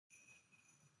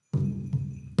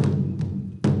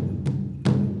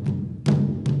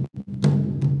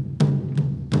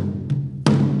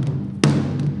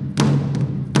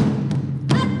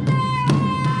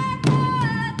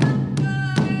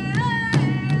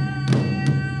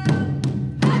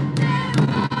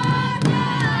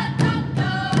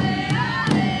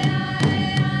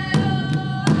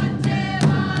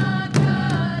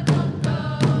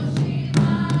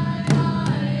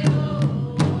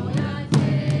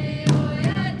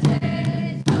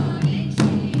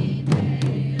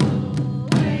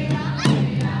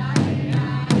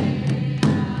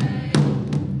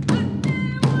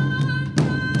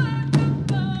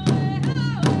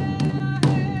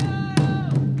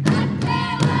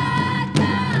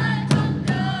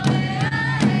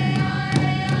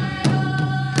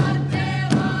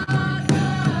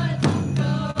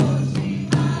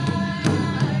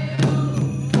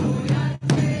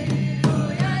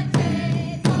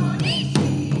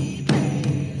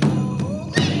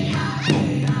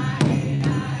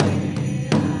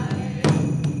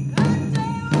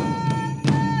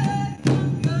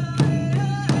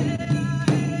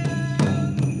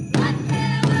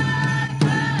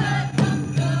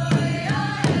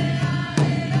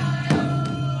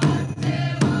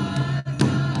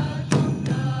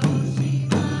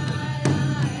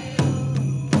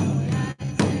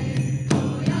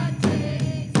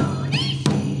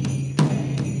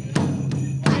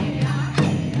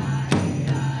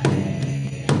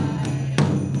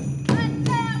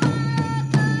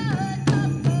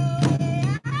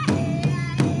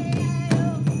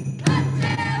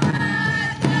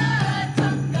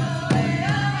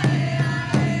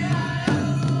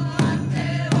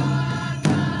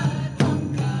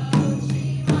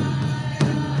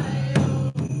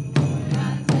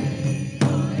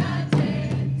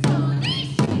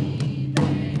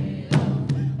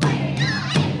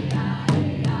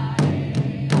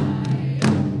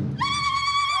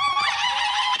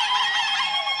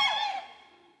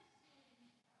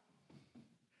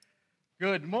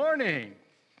Good morning.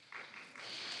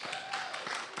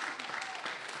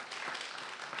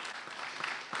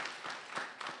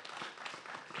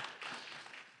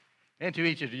 And to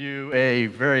each of you, a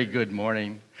very good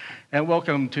morning, and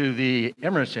welcome to the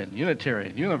Emerson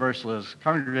Unitarian Universalist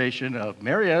Congregation of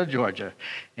Marietta, Georgia,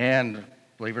 and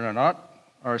believe it or not,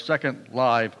 our second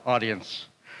live audience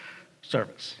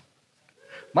service.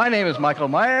 My name is Michael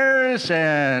Myers,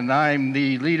 and I'm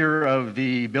the leader of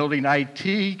the Building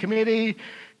IT Committee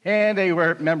and a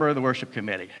member of the Worship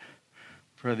Committee.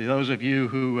 For those of you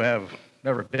who have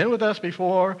never been with us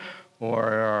before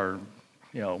or are,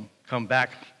 come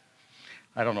back,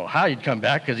 I don't know how you'd come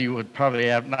back because you would probably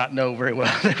not know very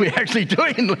well that we're actually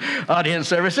doing audience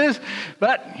services.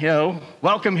 But,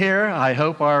 welcome here. I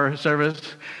hope our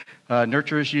service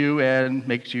nurtures you and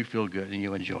makes you feel good and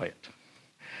you enjoy it.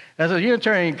 As a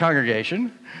Unitarian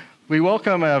congregation, we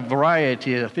welcome a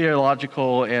variety of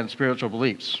theological and spiritual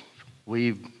beliefs.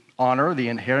 We honor the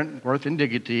inherent worth and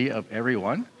dignity of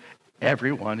everyone.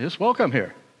 Everyone is welcome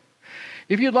here.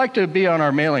 If you'd like to be on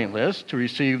our mailing list to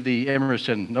receive the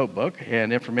Emerson Notebook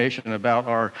and information about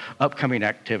our upcoming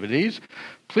activities,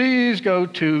 please go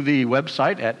to the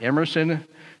website at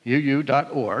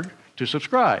emersonuu.org to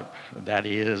subscribe. That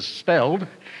is spelled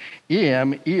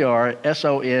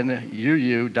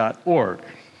emersonuu.org.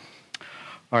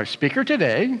 Our speaker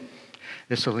today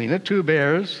is Sylina Two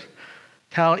Bears,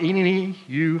 Talini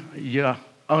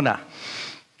Ona.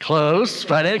 Close,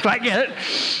 but I didn't quite get it.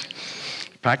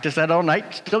 Practiced that all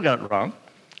night, still got it wrong.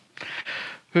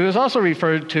 Who is also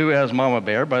referred to as Mama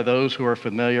Bear by those who are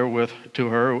familiar with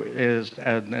her as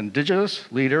an indigenous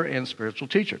leader and spiritual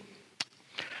teacher.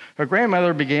 Her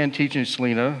grandmother began teaching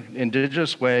Sylina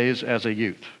indigenous ways as a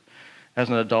youth. As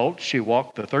an adult, she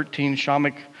walked the 13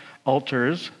 shamanic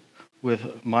altars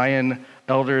with Mayan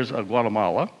elders of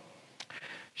Guatemala.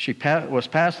 She was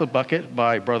passed the bucket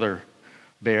by Brother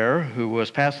Bear, who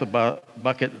was passed the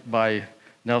bucket by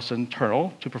Nelson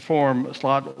Turnell to perform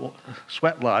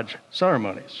sweat lodge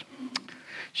ceremonies.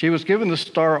 She was given the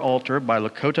star altar by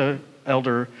Lakota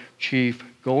elder chief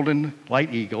Golden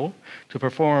Light Eagle to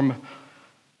perform,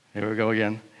 here we go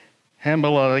again,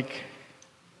 Hamletchic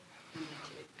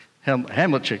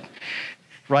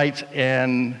rites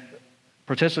and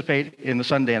participate in the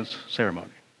Sundance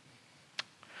ceremony.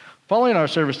 Following our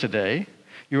service today,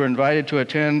 you are invited to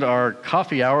attend our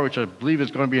coffee hour, which I believe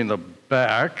is going to be in the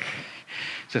back,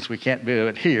 since we can't do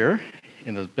it here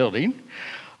in the building.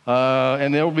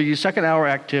 And there will be second hour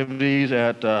activities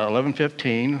at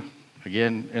 11:15,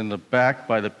 again in the back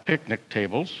by the picnic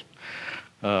tables.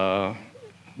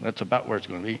 That's about where it's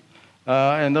going to be.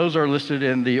 And those are listed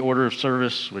in the order of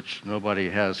service, which nobody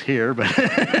has here, but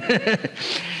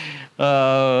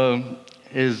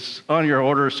is on your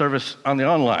order of service on the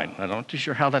online. I'm not too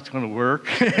sure how that's going to work.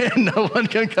 No one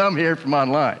can come here from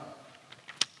online.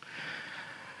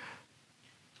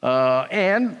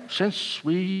 And since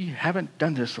we haven't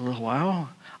done this a little while,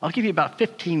 I'll give you about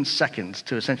 15 seconds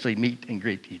to essentially meet and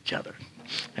greet each other.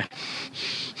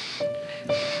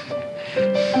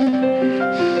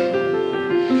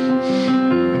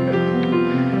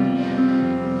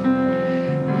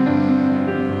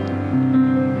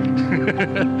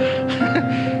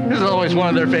 This is always one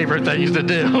of their favorite things to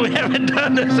do. We haven't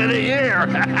done this in a year.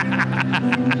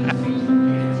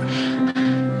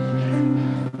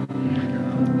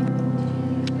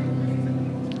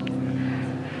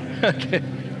 Okay.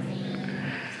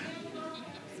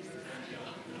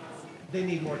 They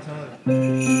need more time.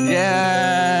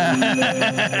 Yeah.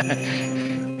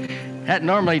 That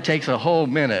normally takes a whole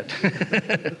minute.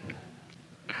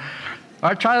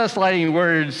 Our translating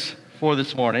words for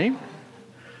this morning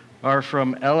are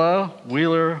from Ella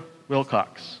Wheeler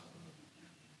Wilcox.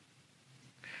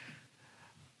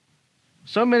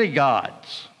 So many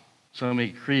gods, so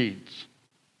many creeds,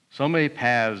 so many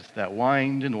paths that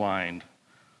wind and wind,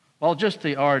 while just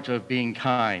the art of being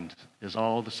kind is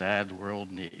all the sad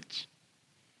world needs.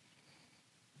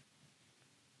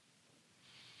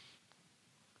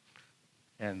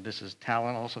 And this is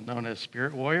Talon, also known as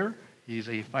Spirit Warrior. He's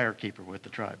a firekeeper with the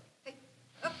tribe.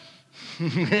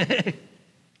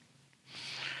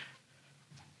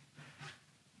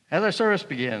 As our service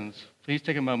begins, please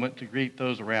take a moment to greet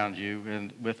those around you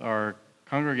and with our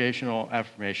congregational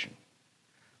affirmation.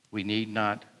 We need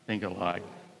not think alike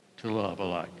to love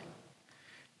alike.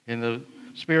 In the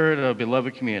spirit of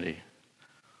beloved community,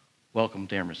 welcome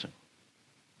to Emerson.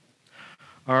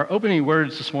 Our opening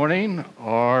words this morning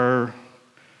are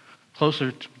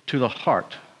Closer to the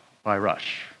Heart by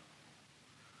Rush.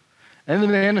 And the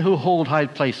men who hold high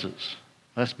places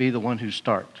must be the one who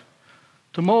start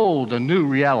to mold a new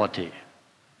reality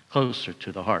closer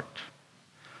to the heart.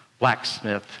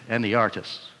 blacksmith, and the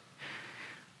artist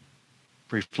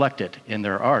reflect it in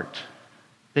their art.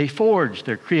 They forge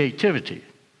their creativity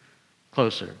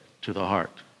closer to the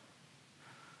heart.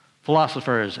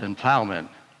 Philosophers and plowmen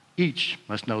each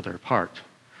must know their part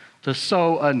to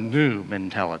sow a new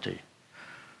mentality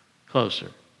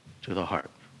closer to the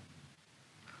heart.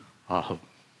 Aho.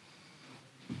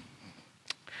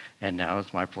 And now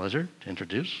it's my pleasure to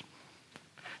introduce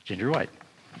Ginger White.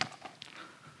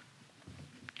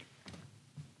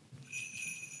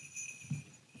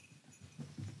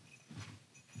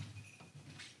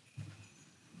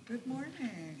 Good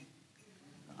morning.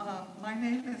 My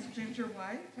name is Ginger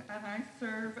White, and I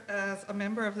serve as a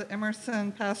member of the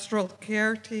Emerson Pastoral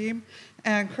Care Team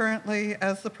and currently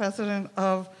as the president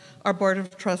of our Board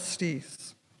of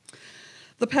Trustees.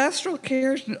 The Pastoral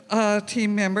Care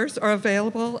Team members are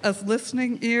available as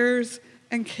listening ears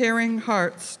and caring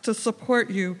hearts to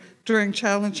support you during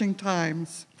challenging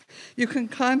times. You can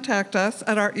contact us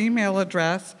at our email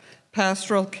address,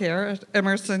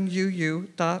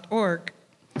 pastoralcare@emersonuu.org.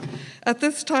 At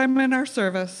this time in our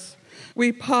service,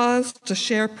 we pause to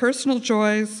share personal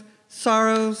joys,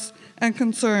 sorrows, and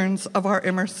concerns of our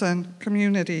Emerson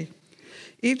community.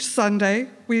 Each Sunday,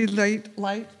 we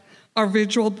light our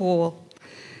vigil bowl.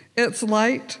 Its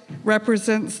light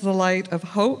represents the light of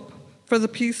hope for the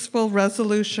peaceful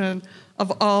resolution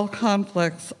of all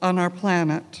conflicts on our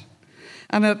planet.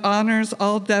 And it honors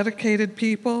all dedicated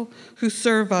people who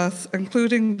serve us,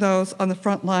 including those on the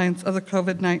front lines of the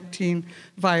COVID-19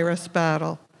 virus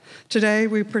battle. Today,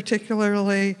 we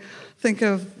particularly think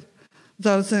of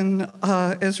those in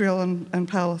Israel and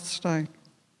Palestine.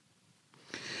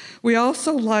 We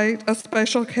also light a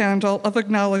special candle of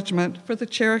acknowledgement for the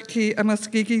Cherokee and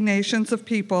Muskogee nations of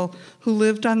people who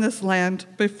lived on this land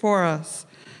before us.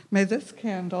 May this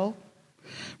candle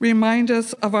remind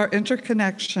us of our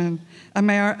interconnection, and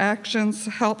may our actions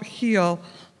help heal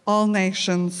all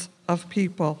nations of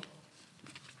people.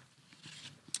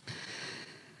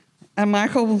 And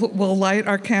Michael will light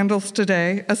our candles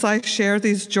today as I share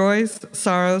these joys,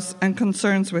 sorrows, and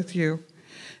concerns with you.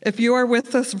 If you are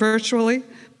with us virtually,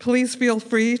 please feel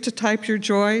free to type your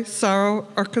joy, sorrow,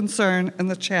 or concern in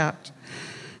the chat.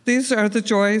 These are the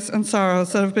joys and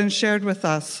sorrows that have been shared with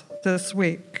us this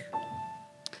week.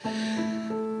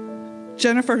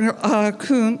 Jennifer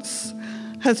Kuntz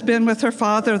has been with her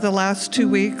father the last 2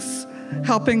 weeks,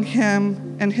 helping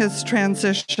him in his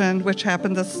transition, which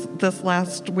happened this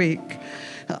last week,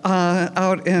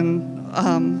 out in,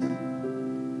 I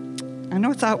know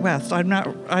it's out west.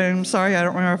 I'm sorry, I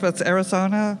don't remember if it's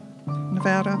Arizona,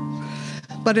 Nevada.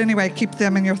 But anyway, keep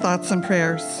them in your thoughts and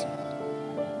prayers.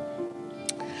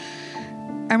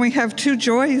 And we have two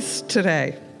joys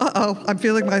today. Uh-oh, I'm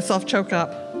feeling myself choke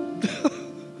up.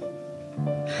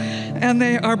 And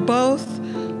they are both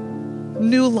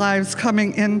new lives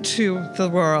coming into the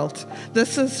world.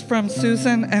 This is from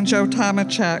Susan and Joe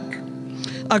Tomachek.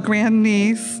 A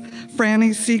grandniece,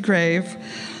 Franny Seagrave,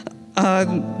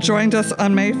 joined us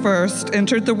on May 1st,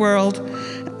 entered the world,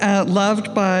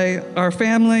 loved by our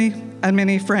family and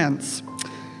many friends.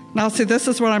 Now see, this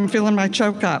is where I'm feeling my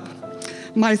choke up.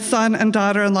 My son and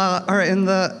daughter-in-law are in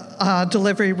the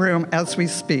delivery room as we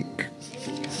speak.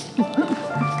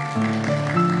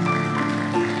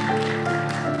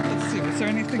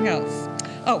 Else.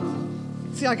 Oh,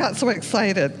 see, I got so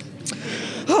excited.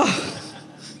 Oh.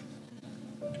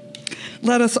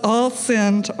 Let us all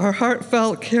send our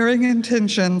heartfelt, caring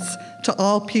intentions to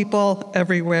all people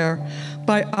everywhere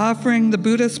by offering the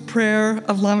Buddhist prayer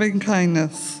of loving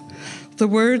kindness. The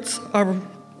words are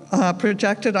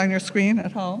projected on your screen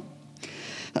at home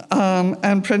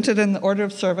and printed in the order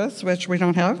of service, which we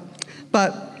don't have,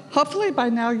 but hopefully by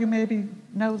now you maybe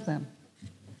know them,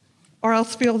 or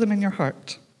else feel them in your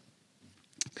heart.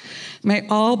 May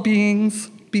all beings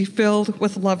be filled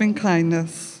with loving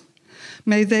kindness.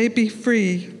 May they be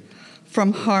free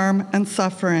from harm and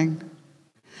suffering.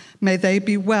 May they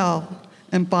be well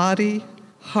in body,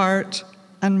 heart,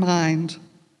 and mind.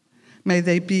 May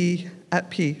they be at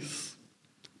peace.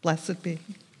 Blessed be.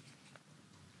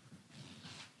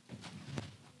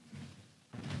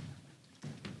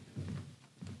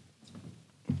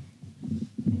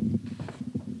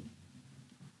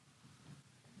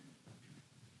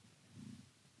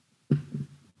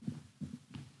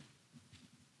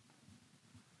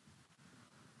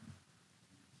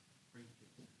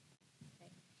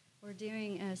 We're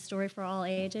doing a story for all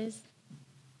ages.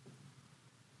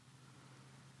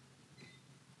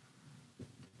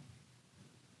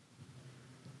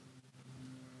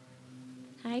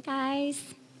 Hi, guys.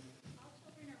 All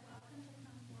children are welcome to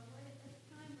come forward at this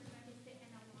time. We're going to sit in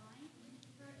a line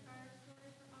for our story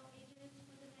for all ages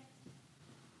for the next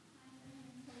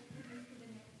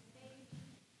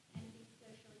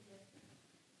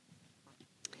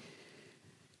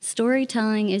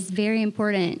Storytelling is very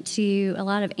important to a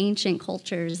lot of ancient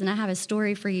cultures, and I have a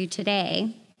story for you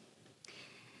today.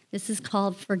 This is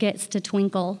called Forgets to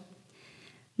Twinkle.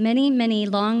 Many, many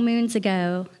long moons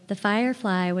ago, the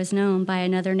firefly was known by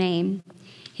another name.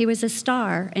 He was a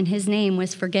star, and his name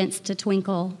was Forgets to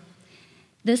Twinkle.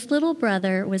 This little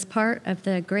brother was part of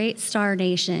the great star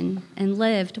nation and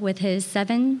lived with his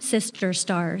 7 sister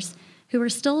stars, who were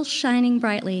still shining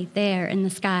brightly there in the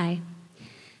sky.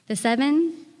 The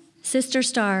 7 sister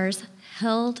stars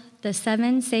held the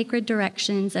 7 sacred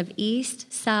directions of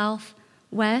east, south,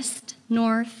 west,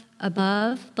 north,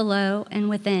 above, below, and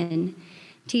within,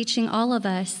 teaching all of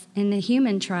us in the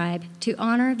human tribe to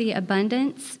honor the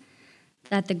abundance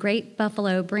that the great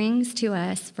buffalo brings to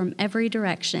us from every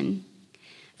direction.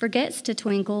 Forgets to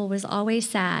Twinkle was always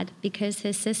sad because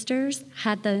his sisters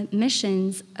had the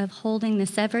missions of holding the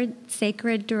 7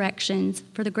 sacred directions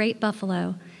for the great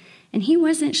buffalo, and he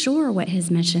wasn't sure what his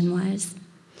mission was.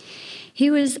 He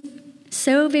was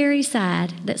so very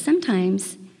sad that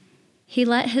sometimes he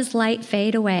let his light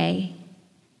fade away,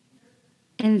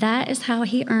 and that is how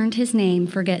he earned his name,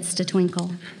 Forgets to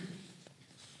Twinkle.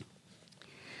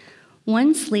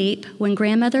 One sleep, when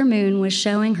Grandmother Moon was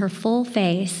showing her full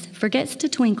face, Forgets to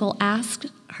Twinkle asked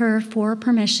her for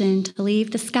permission to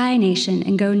leave the Sky Nation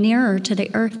and go nearer to the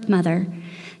Earth Mother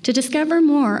to discover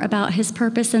more about his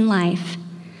purpose in life.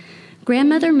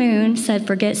 Grandmother Moon said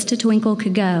Forgets to Twinkle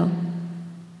could go,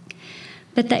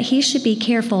 but that he should be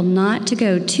careful not to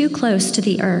go too close to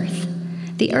the Earth.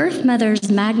 The Earth Mother's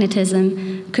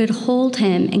magnetism could hold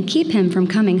him and keep him from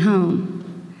coming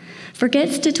home.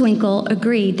 Forgets to Twinkle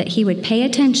agreed that he would pay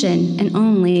attention and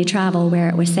only travel where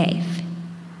it was safe.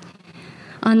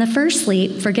 On the first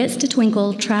sleep, Forgets to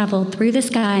Twinkle traveled through the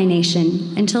Sky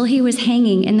Nation until he was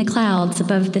hanging in the clouds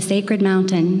above the sacred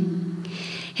mountain.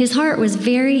 His heart was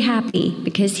very happy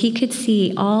because he could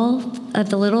see all of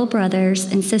the little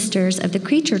brothers and sisters of the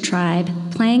creature tribe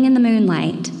playing in the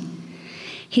moonlight.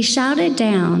 He shouted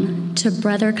down to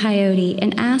Brother Coyote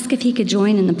and asked if he could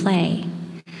join in the play.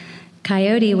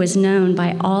 Coyote was known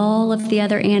by all of the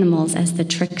other animals as the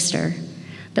trickster,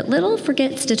 but little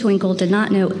Forgets to Twinkle did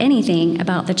not know anything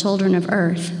about the children of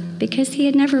Earth because he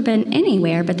had never been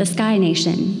anywhere but the Sky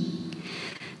Nation.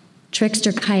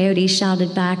 Trickster Coyote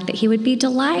shouted back that he would be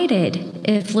delighted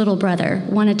if little brother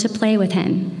wanted to play with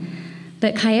him,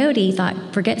 but Coyote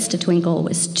thought Forgets to Twinkle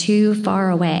was too far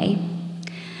away.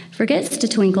 Forgets to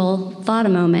Twinkle thought a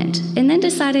moment and then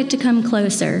decided to come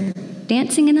closer,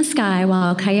 dancing in the sky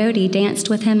while Coyote danced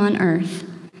with him on Earth.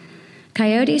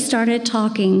 Coyote started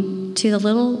talking to the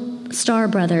little star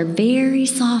brother very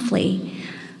softly,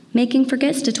 making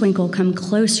Forgets to Twinkle come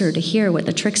closer to hear what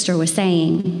the trickster was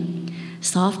saying.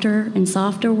 Softer and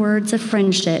softer words of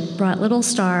friendship brought little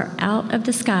Star out of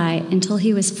the sky until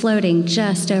he was floating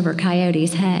just over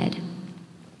Coyote's head.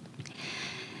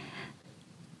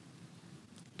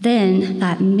 Then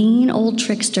that mean old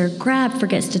trickster grabbed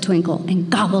Forgets to Twinkle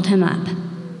and gobbled him up.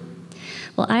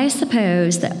 Well, I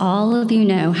suppose that all of you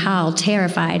know how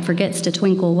terrified Forgets to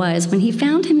Twinkle was when he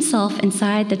found himself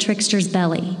inside the trickster's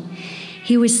belly.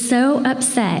 He was so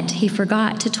upset he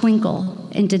forgot to twinkle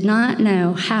and did not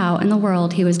know how in the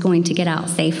world he was going to get out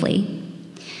safely.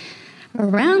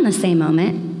 Around the same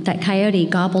moment that Coyote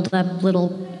gobbled up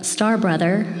little Star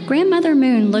Brother, Grandmother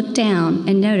Moon looked down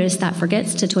and noticed that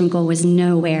Forgets to Twinkle was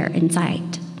nowhere in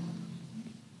sight.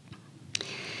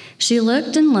 She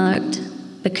looked and looked,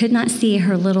 but could not see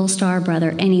her little Star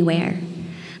Brother anywhere.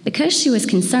 Because she was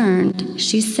concerned,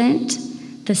 she sent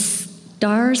the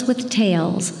Stars with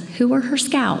Tails, who were her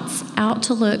scouts, out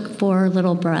to look for her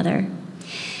little brother.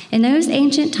 In those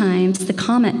ancient times, the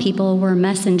Comet people were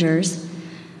messengers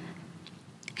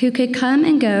who could come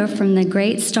and go from the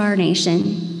great star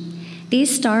nation.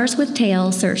 These Stars with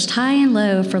Tails searched high and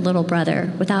low for little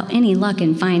brother without any luck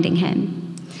in finding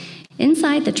him.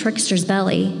 Inside the trickster's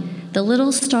belly, the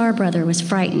little Star Brother was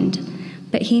frightened,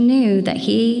 but he knew that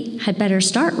he had better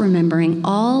start remembering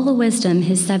all the wisdom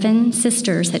his 7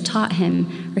 sisters had taught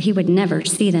him, or he would never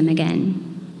see them again.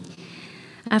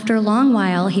 After a long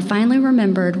while, he finally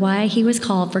remembered why he was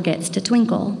called Forgets to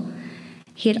Twinkle.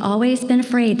 He had always been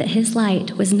afraid that his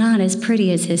light was not as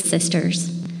pretty as his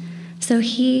sisters, so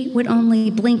he would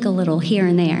only blink a little here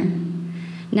and there.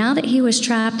 Now that he was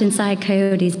trapped inside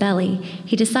Coyote's belly,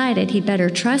 he decided he'd better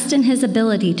trust in his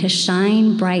ability to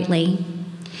shine brightly.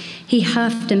 He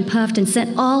huffed and puffed and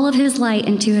sent all of his light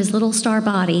into his little star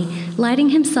body, lighting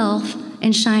himself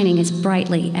and shining as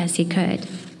brightly as he could.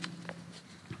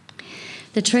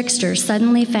 The trickster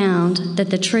suddenly found that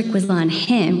the trick was on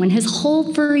him when his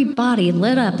whole furry body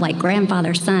lit up like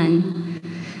grandfather's sun.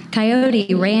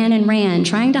 Coyote ran and ran,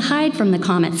 trying to hide from the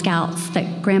Comet Scouts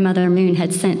that Grandmother Moon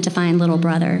had sent to find little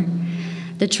brother.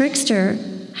 The trickster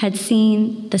had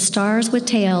seen the stars with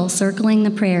tails circling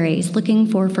the prairies, looking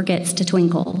for Forgets to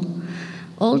Twinkle.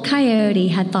 Old Coyote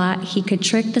had thought he could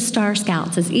trick the Star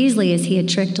Scouts as easily as he had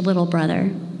tricked little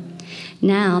brother.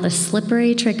 Now the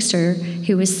slippery trickster,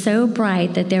 who was so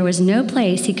bright that there was no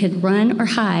place he could run or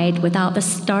hide without the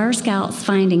Star Scouts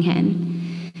finding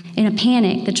him. In a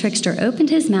panic, the trickster opened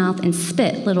his mouth and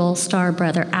spit little Star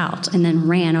Brother out and then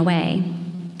ran away.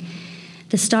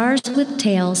 The stars with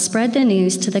tails spread the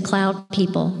news to the cloud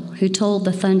people, who told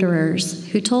the thunderers,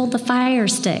 who told the fire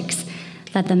sticks,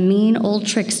 that the mean old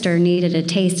trickster needed a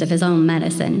taste of his own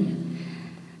medicine.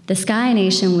 The Sky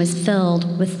Nation was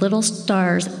filled with little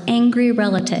stars' angry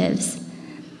relatives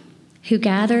who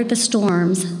gathered the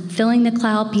storms, filling the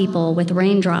cloud people with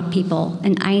raindrop people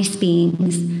and ice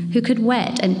beings who could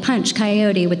wet and punch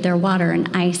Coyote with their water and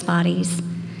ice bodies.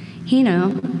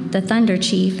 Hino, the Thunder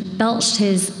Chief, belched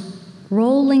his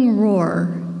rolling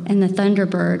roar, and the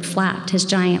Thunderbird flapped his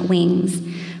giant wings,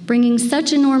 bringing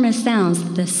such enormous sounds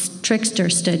that the trickster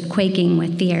stood quaking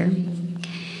with fear.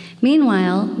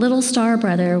 Meanwhile, little Star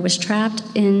Brother was trapped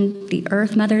in the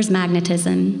Earth Mother's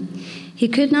magnetism. He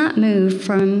could not move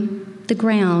from the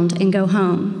ground and go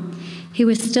home. He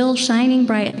was still shining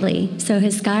brightly so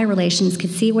his sky relations could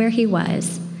see where he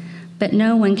was, but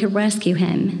no one could rescue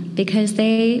him because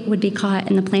they would be caught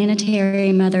in the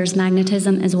planetary mother's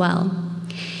magnetism as well.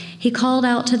 He called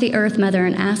out to the Earth Mother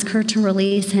and asked her to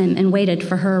release him and waited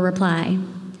for her reply.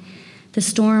 The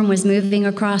storm was moving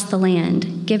across the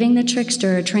land, giving the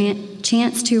trickster a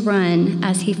chance to run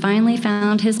as he finally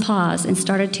found his paws and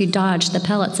started to dodge the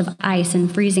pellets of ice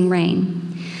and freezing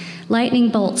rain. Lightning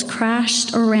bolts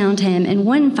crashed around him, and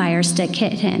one fire stick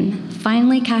hit him,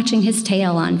 finally catching his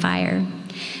tail on fire.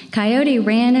 Coyote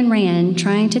ran and ran,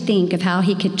 trying to think of how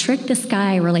he could trick the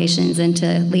Sky Relations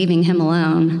into leaving him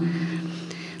alone.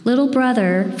 Little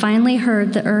brother finally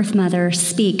heard the Earth Mother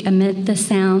speak amid the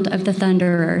sound of the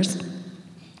thunderers,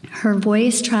 her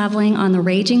voice traveling on the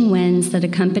raging winds that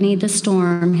accompanied the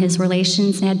storm his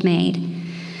relations had made.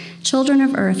 Children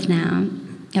of Earth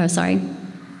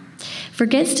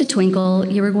Forgets to Twinkle,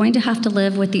 you are going to have to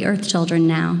live with the Earth children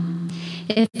now.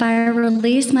 If I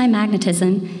release my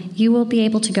magnetism, you will be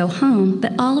able to go home,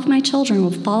 but all of my children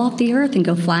will fall off the earth and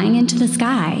go flying into the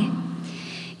sky.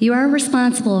 You are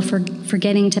responsible for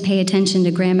forgetting to pay attention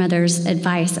to Grandmother's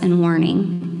advice and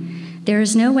warning. There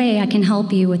is no way I can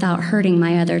help you without hurting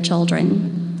my other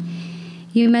children.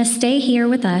 You must stay here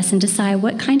with us and decide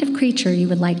what kind of creature you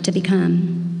would like to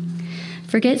become.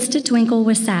 Forgets to Twinkle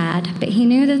was sad, but he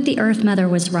knew that the Earth Mother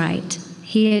was right.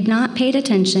 He had not paid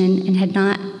attention and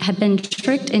had been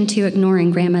tricked into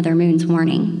ignoring Grandmother Moon's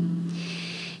warning.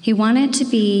 He wanted to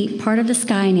be part of the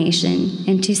Sky Nation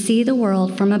and to see the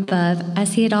world from above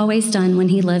as he had always done when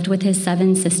he lived with his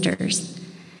 7 sisters.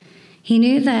 He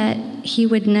knew that he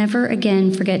would never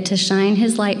again forget to shine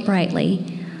his light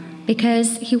brightly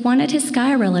because he wanted his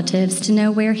sky relatives to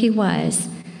know where he was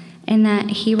and that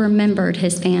he remembered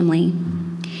his family.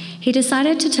 He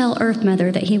decided to tell Earth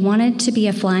Mother that he wanted to be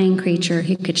a flying creature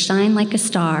who could shine like a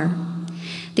star.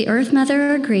 The Earth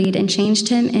Mother agreed and changed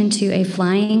him into a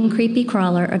flying, creepy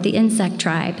crawler of the insect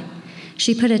tribe.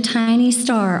 She put a tiny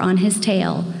star on his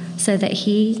tail so that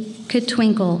he could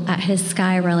twinkle at his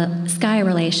sky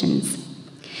relations,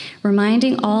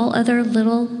 reminding all other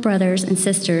little brothers and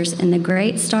sisters in the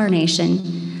great Star Nation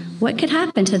what could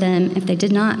happen to them if they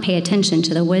did not pay attention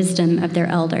to the wisdom of their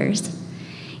elders.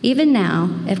 Even now,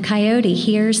 if Coyote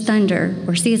hears thunder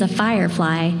or sees a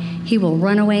firefly, he will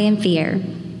run away in fear.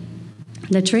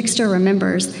 The trickster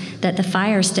remembers that the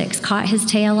fire sticks caught his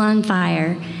tail on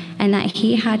fire and that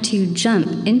he had to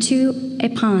jump into a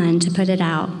pond to put it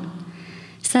out.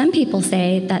 Some people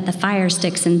say that the fire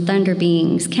sticks and thunder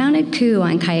beings counted coup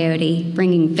on Coyote,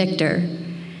 bringing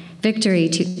victory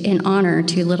in honor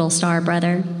to little Star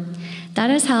Brother. That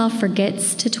is how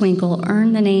Forgets to Twinkle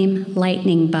earned the name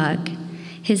Lightning Bug.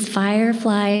 His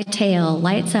firefly tail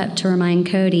lights up to remind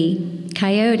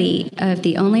Coyote of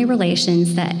the only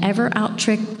relations that ever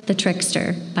out-tricked the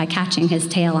trickster by catching his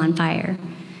tail on fire.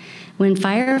 When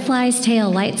Firefly's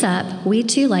tail lights up, we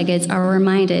two-leggeds are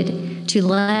reminded to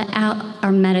let out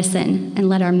our medicine and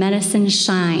let our medicine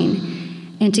shine,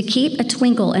 and to keep a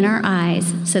twinkle in our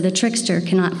eyes so the trickster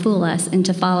cannot fool us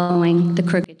into following the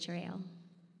crooked trail.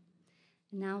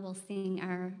 Now we'll sing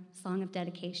our song of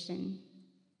dedication.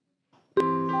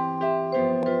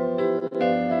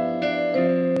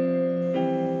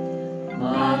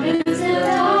 Mom is the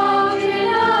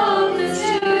doctrine of the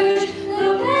church,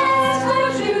 the best for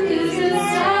truth is the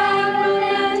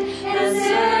sacrament, and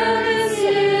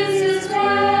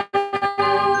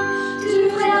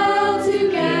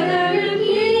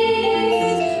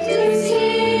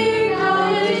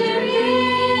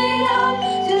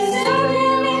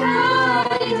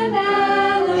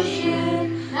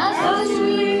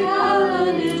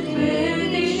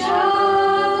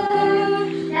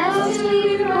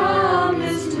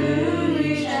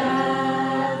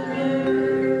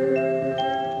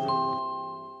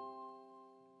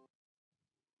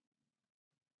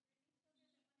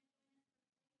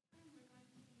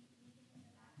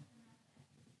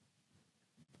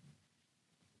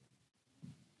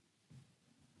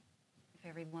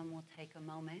everyone will take a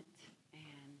moment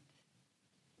and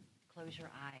close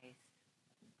your eyes.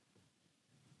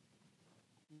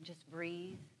 And just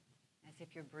breathe as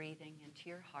if you're breathing into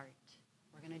your heart.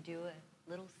 We're going to do a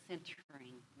little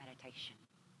centering meditation.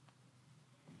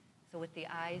 So with the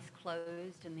eyes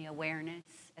closed and the awareness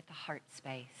at the heart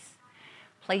space,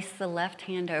 place the left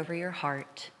hand over your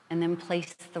heart and then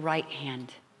place the right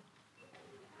hand.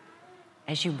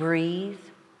 As you breathe,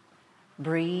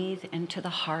 breathe into the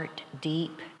heart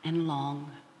deep and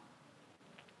long.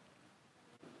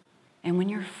 And when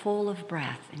you're full of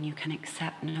breath and you can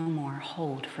accept no more,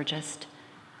 hold for just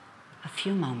a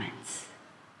few moments.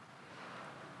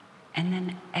 And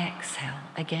then exhale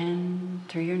again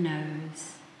through your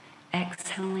nose,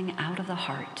 exhaling out of the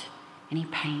heart any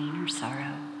pain or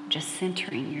sorrow, just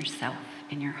centering yourself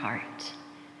in your heart.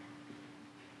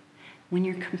 When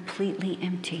you're completely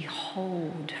empty,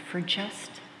 hold for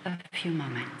just a few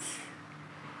moments.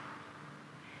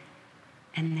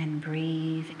 And then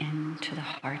breathe into the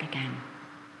heart again.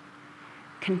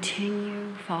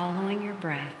 Continue following your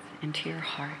breath into your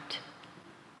heart,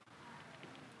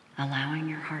 allowing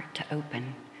your heart to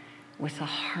open with a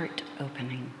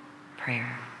heart-opening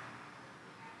prayer.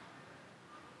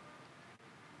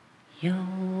 Yo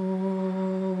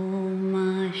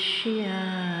Mashiach,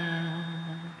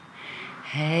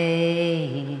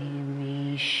 hey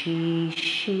Mishishi,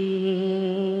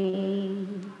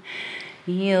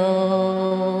 Yo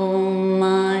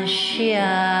Mashiach,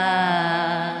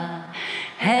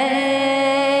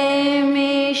 hey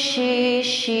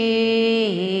Mishishi,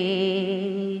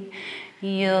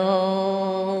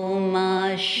 Yo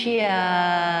Mashiach,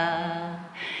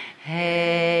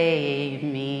 hey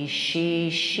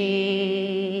Mishishi,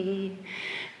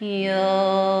 Yo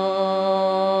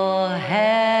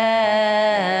Hewa,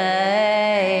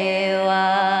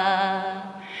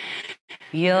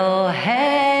 Yo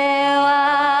Hewa,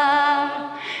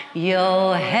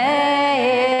 Yo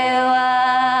Hewa,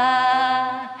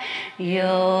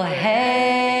 Yo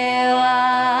Hewa,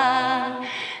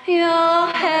 Yo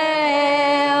Hewa,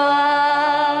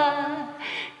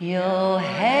 Yo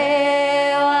Hewa,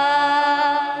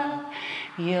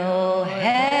 Yo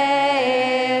Hewa,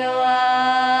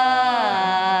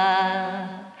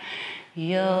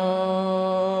 Yo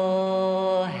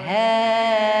Hewa,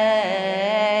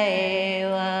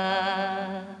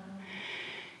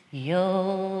 Yo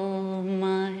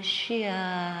Mashiach,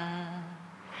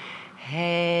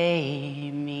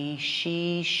 hey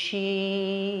Mishishi,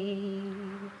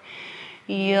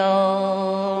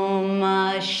 Yo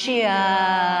Mashiach,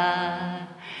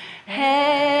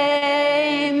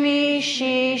 hey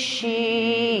Mishishi,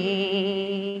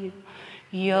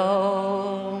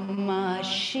 Yo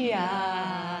Mashiach,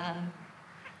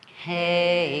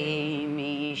 hey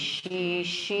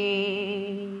Mishishi,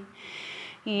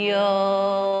 Yo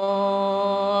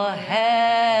Hewa,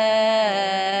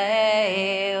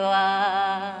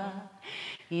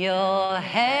 Yo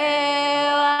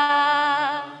Hewa,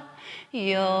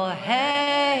 Yo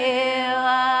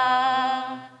Hewa,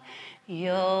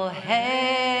 Yo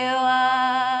Hewa,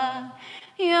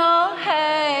 Yo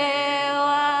Hewa,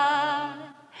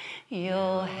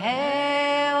 Yo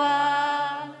Hewa,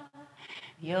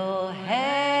 Yo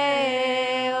Hewa,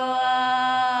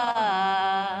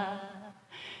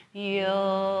 Yo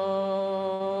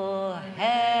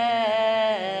Hewa,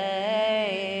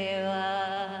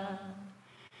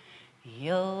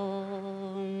 Yo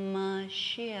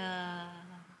Mashiach,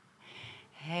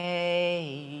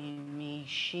 hey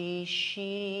Mishishi,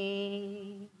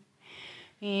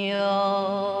 Yo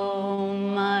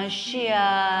Mashiach,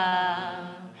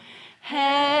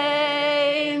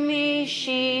 hey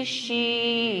Mishishi,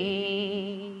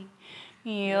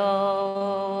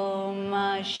 Yo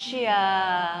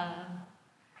Mashiach,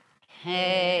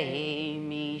 hey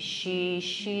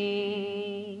Mishishi,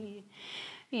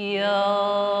 Yo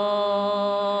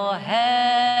Hewa,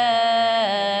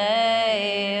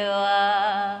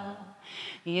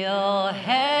 Yo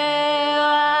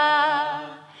Hewa,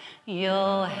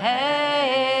 Yo Hewa,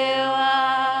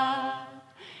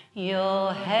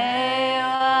 Yo Hewa,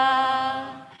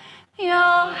 Yo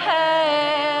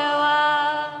Hewa,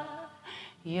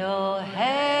 Yo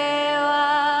Hewa,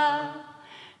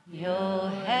 Yo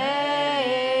Hewa,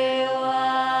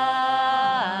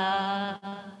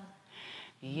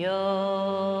 Yo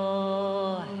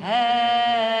Hewa.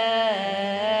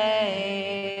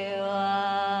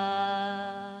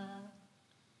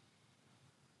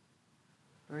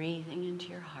 Breathing into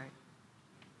your heart,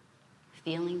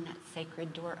 feeling that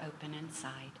sacred door open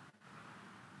inside,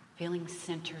 feeling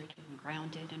centered and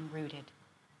grounded and rooted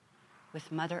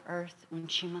with Mother Earth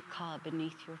Unchimaka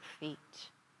beneath your feet,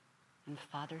 and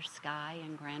Father Sky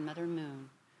and Grandmother Moon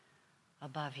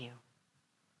above you.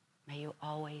 May you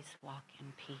always walk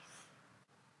in peace.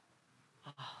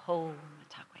 Aho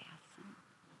Matakwayasan.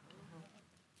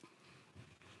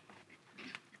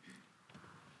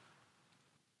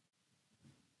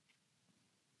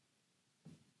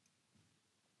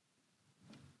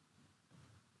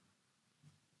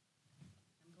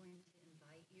 I'm going to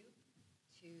invite you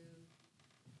to,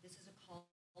 this is a call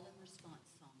and response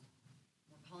song.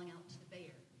 We're calling out to the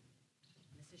bear.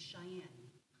 This is Cheyenne.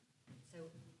 So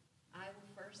I will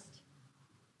first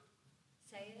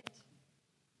say it,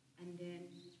 and then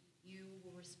you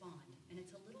will respond. And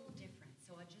it's a little different,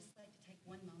 so I'd just like to take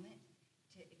one moment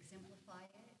to exemplify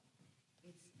it.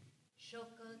 It's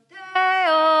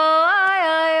Shokoteo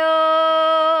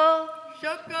Ayayo,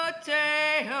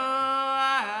 Shokoteo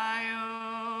Ayayo,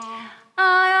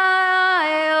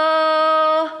 Ayayo,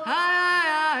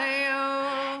 Ayayo,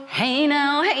 hey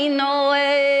no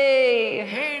way,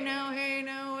 hey no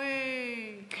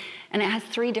way. And it has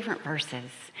 3 different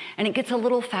verses. And it gets a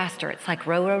little faster. It's like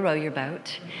row, row, row your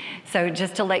boat. So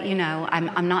just to let you know,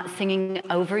 I'm not singing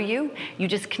over you. You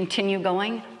just continue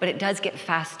going, but it does get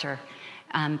faster.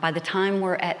 By the time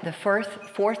we're at the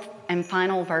fourth and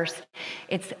final verse,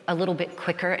 it's a little bit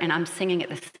quicker, and I'm singing at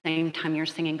the same time you're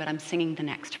singing, but I'm singing the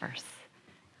next verse.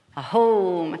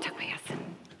 Aho, matakwayasan.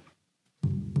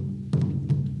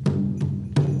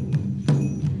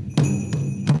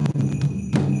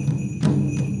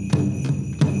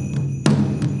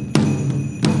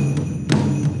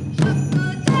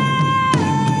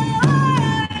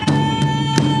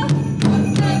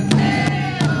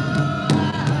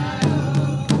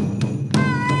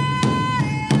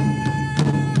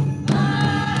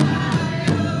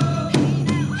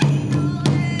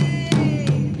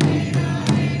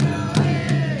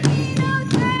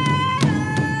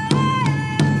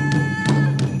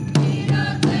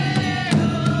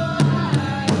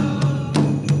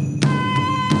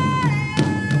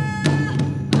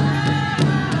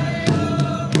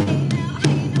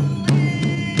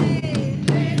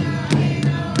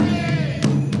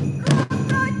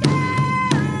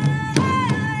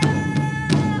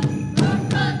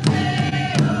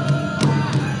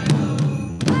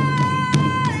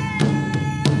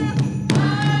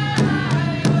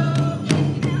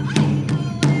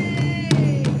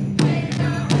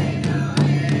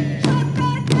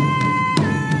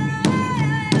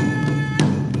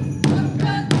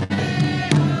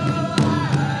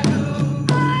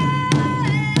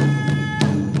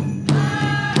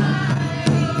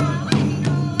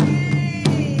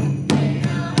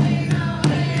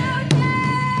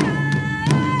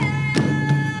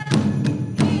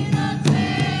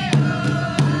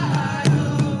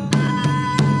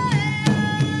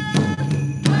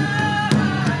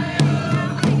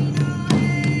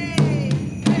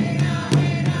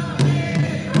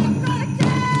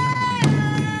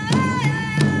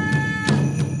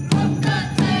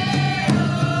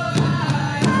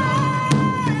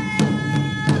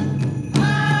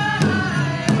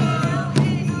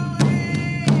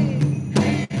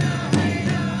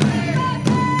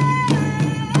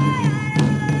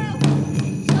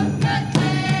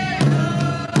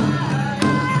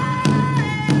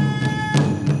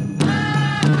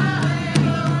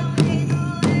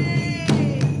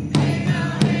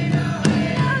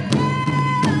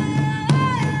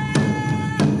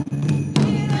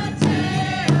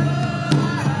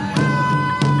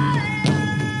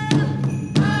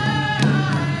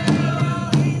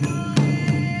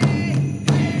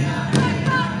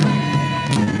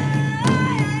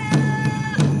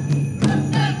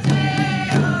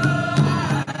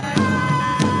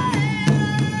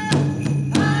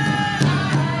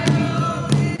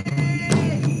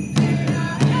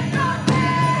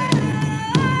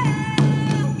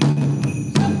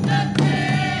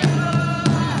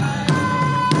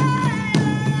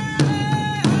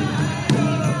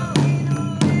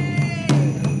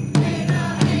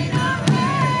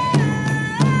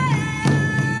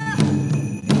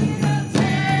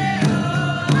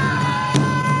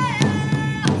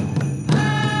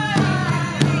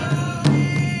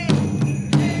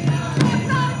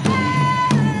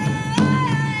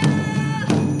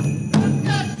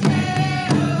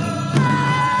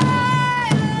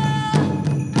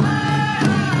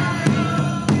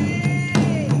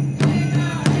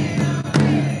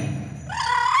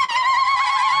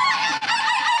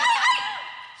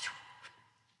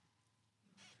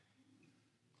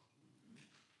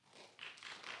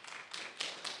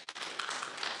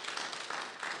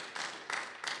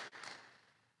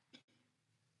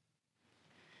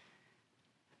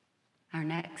 Our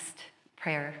next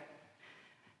prayer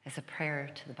as a prayer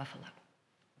to the buffalo.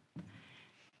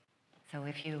 So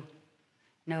if you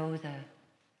know the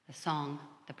song,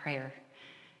 the prayer,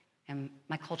 in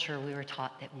my culture, we were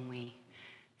taught that when we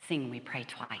sing, we pray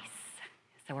twice.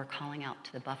 So we're calling out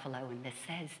to the buffalo, and this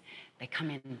says they come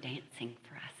in dancing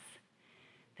for us,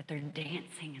 that they're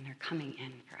dancing and they're coming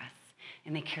in for us,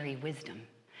 and they carry wisdom,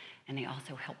 and they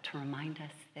also help to remind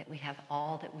us that we have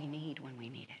all that we need when we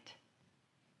need it.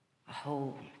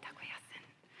 Aho, takoyasin.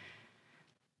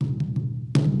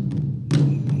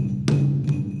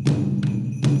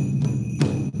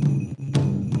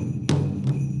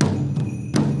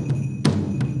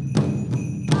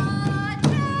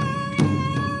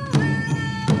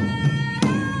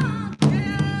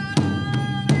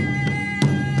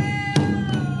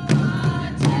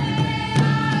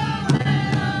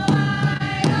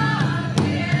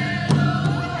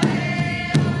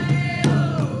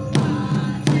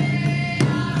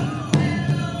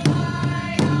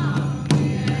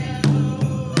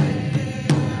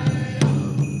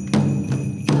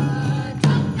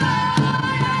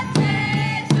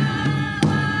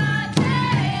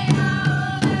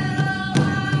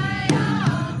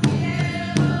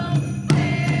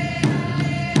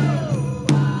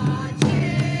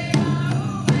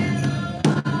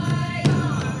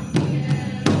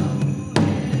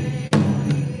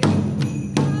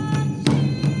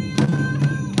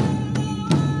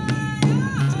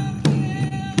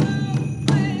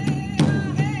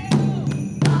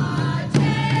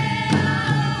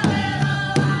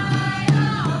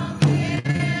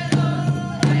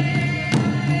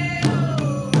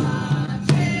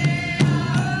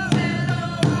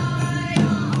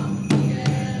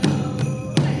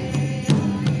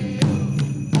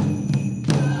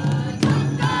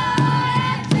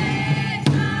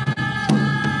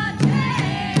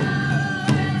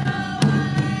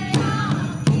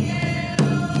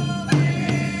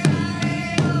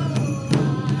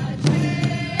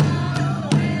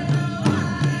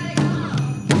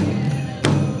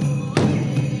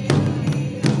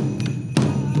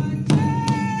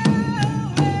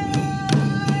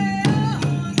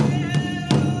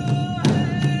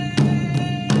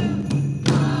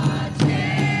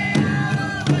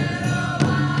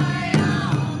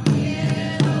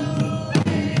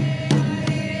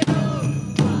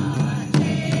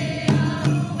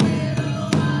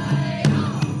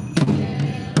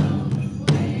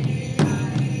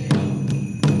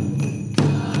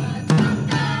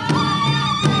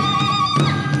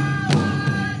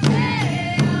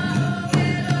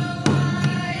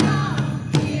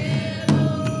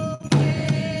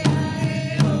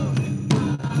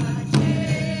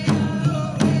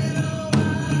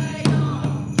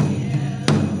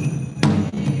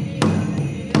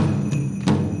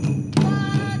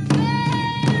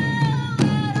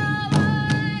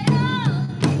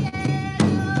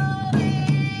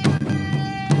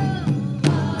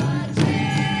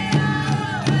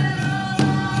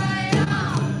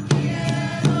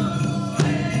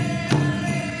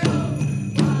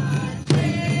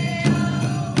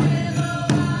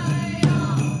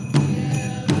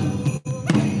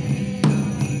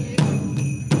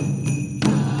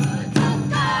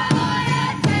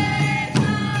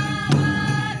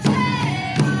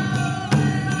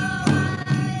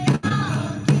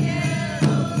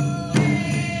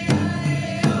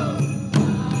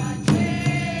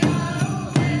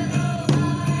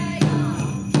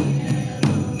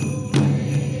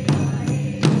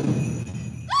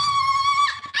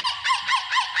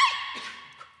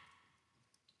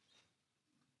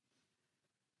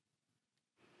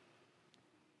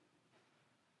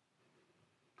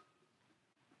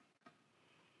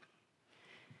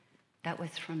 That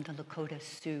was from the Lakota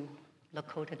Sioux,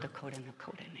 Lakota, Dakota,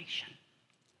 Nakota Nation.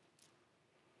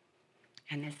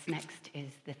 And this next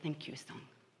is the thank you song.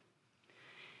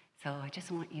 So I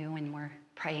just want you, when we're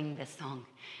praying this song,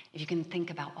 if you can think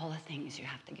about all the things you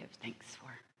have to give thanks for.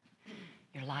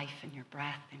 Your life and your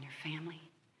breath and your family,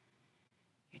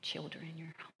 your children,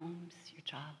 your homes, your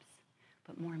jobs,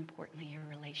 but more importantly, your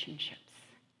relationships.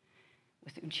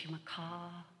 With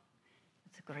Unchimaka,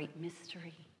 it's a great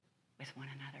mystery with one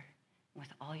another, with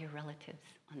all your relatives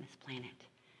on this planet.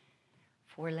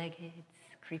 Four-leggeds,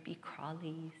 creepy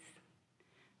crawlies,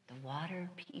 the water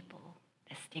people,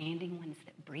 the standing ones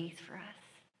that breathe for us,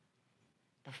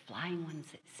 the flying ones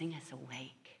that sing us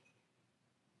awake.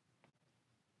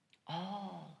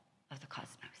 All of the cosmos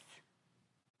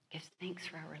gives thanks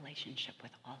for our relationship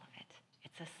with all of it.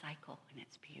 It's a cycle and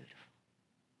it's beautiful.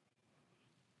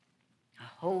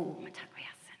 Aho,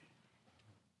 matakoyasin.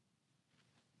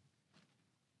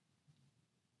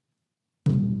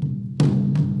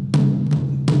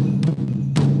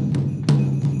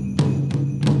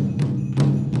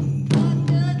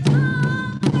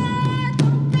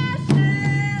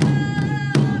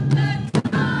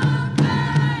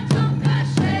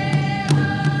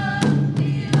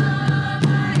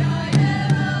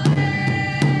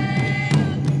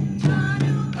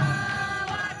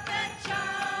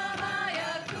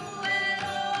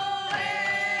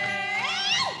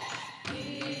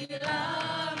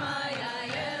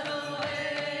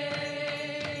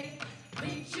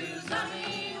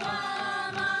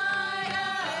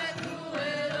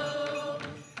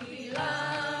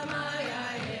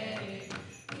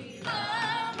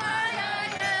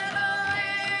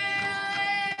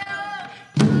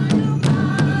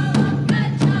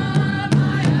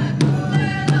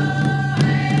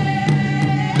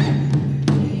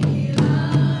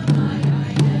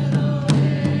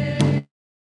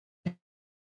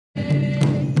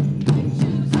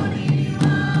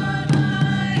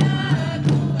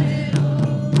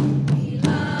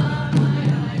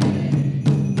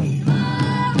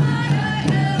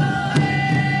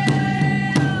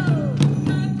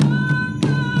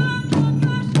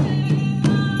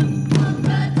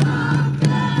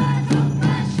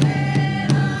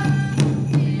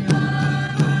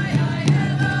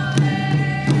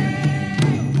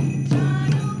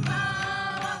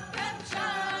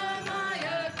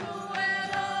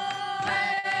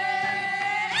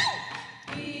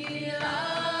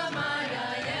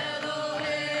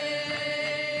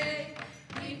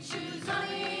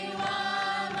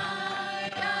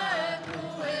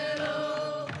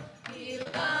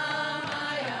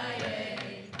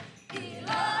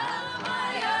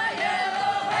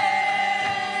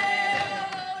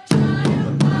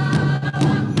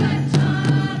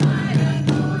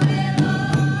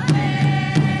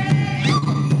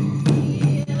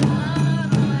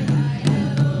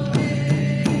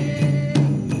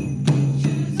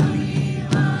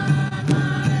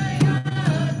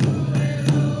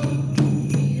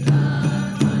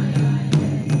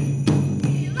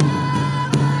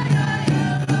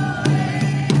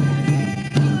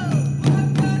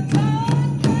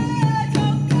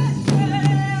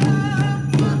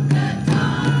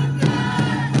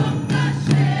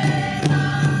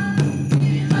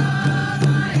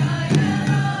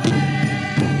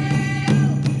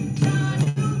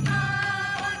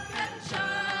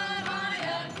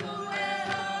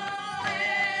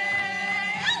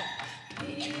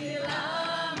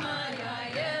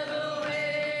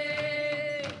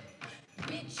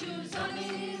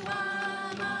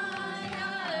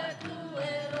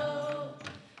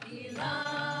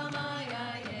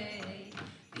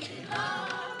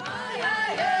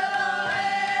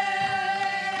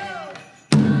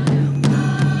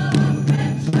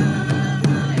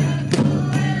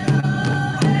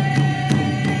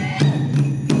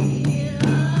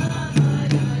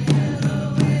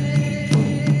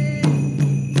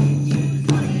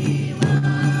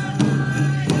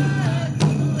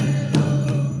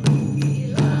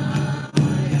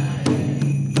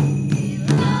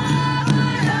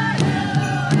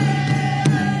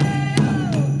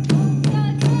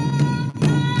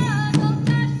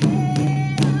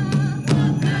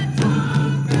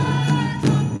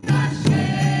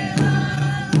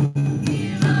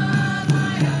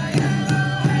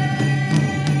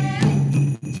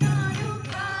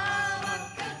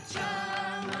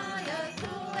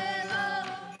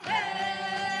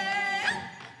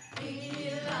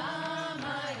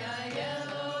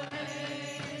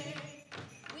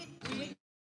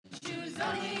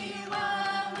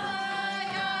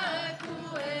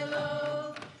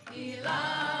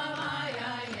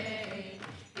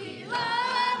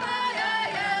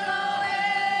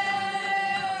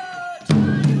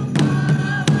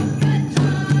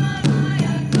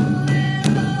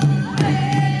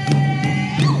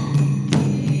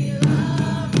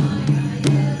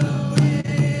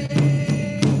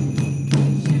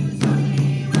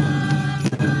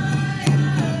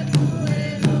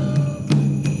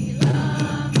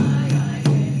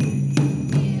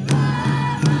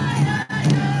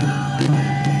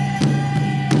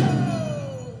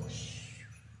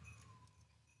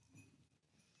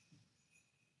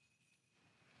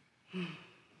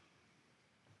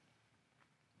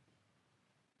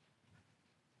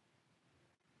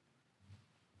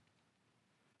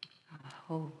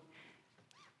 Oh,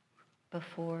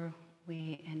 before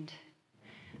we end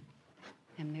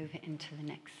and move into the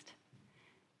next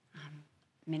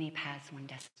many paths, one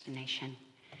destination,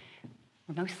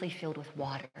 we're mostly filled with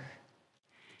water.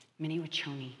 Many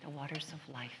wachoni, the waters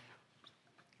of life.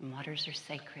 And waters are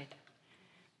sacred.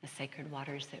 The sacred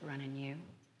waters that run in you,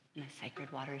 and the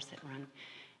sacred waters that run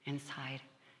inside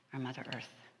our Mother Earth.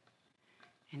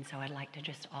 And so I'd like to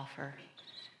just offer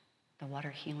the water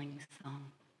healing song.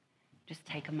 Just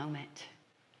take a moment.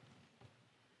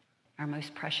 Our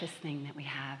most precious thing that we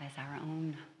have is our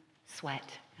own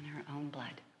sweat and our own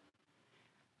blood.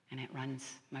 And it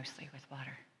runs mostly with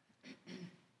water.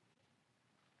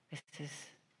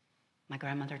 My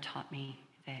grandmother taught me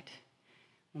that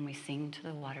when we sing to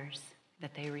the waters,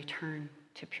 that they return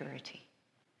to purity,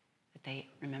 that they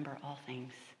remember all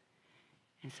things.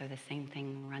 And so the same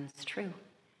thing runs true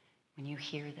when you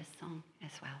hear this song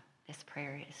as well. This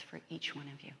prayer is for each one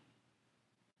of you.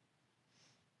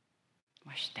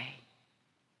 Washte.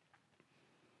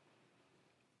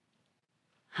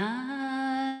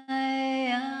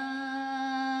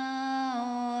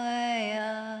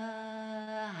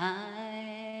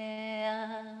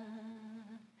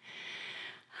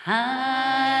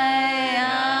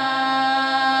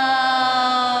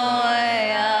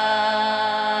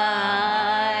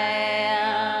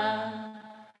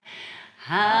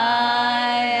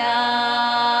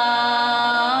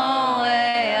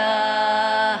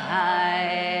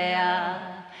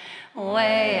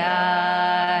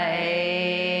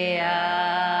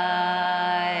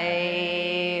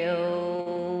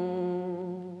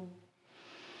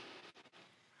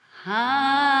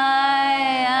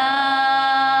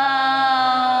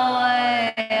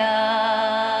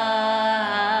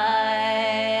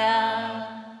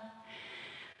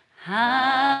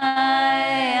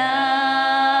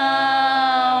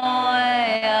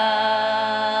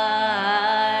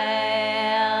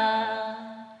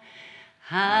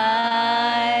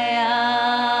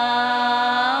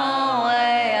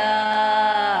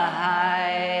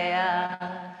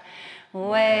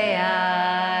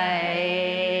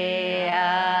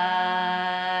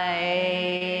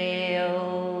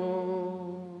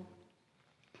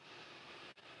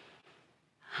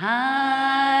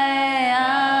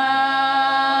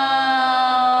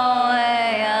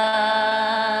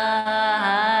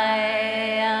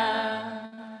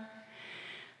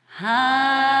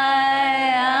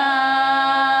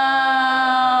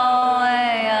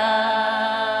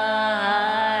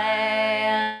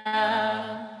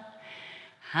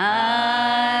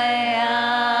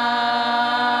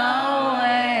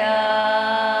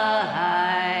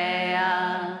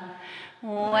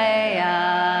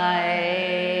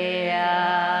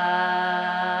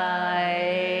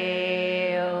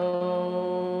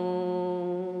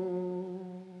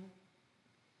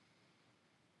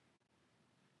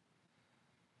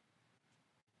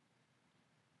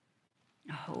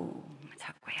 Oh,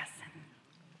 Matakwyasan.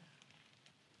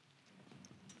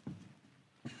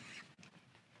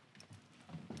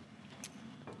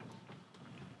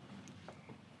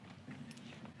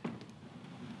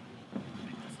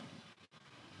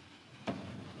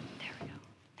 There we go.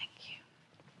 Thank you.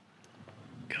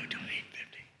 Go to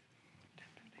 850.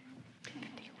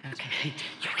 Okay.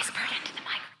 You whispered into the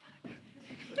microphone.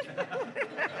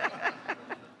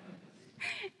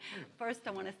 First,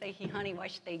 I want to say Hihani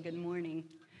Washte, good morning.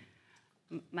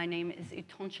 My name is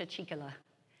Utonsha Chikala.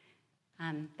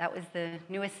 That was the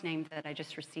newest name that I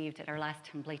just received at our last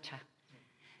Tamblecha.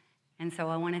 And so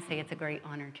I want to say it's a great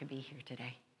honor to be here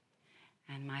today.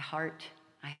 And my heart,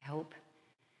 I hope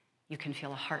you can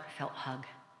feel a heartfelt hug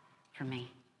from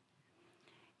me.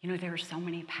 You know, there are so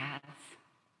many paths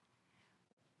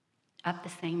up the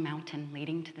same mountain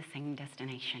leading to the same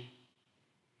destination.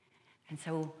 And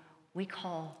so we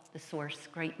call the source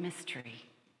great mystery,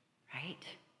 right?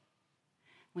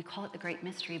 We call it the great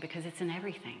mystery because it's in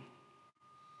everything.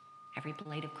 Every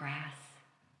blade of grass,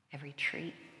 every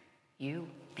tree, you,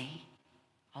 me,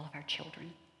 all of our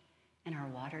children, and our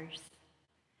waters.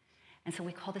 And so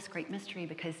we call this great mystery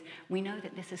because we know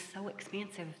that this is so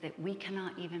expansive that we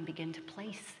cannot even begin to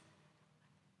place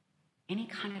any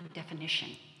kind of definition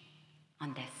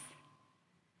on this.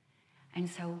 And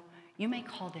so you may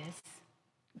call this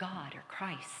God or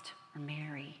Christ or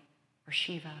Mary or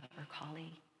Shiva or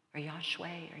Kali or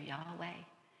Yahshua or Yahweh.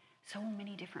 So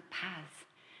many different paths,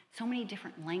 so many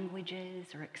different languages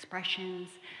or expressions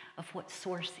of what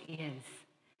source is.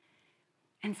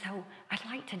 And so I'd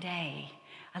like today,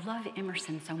 I love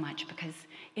Emerson so much because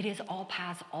it is all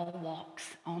paths, all walks,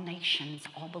 all nations,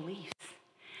 all beliefs.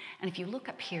 And if you look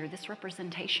up here, this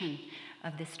representation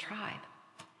of this tribe,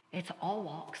 it's all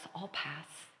walks, all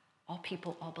paths, all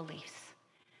people, all beliefs.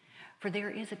 For there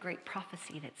is a great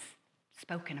prophecy that's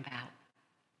spoken about.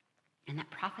 And that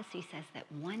prophecy says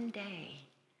that one day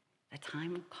the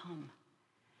time will come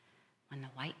when the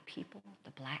white people,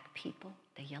 the black people,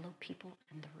 the yellow people,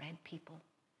 and the red people,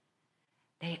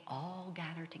 they all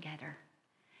gather together.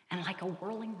 And like a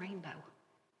whirling rainbow,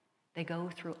 they go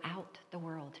throughout the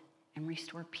world and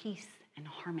restore peace and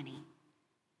harmony.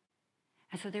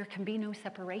 And so there can be no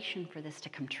separation for this to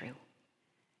come true.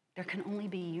 There can only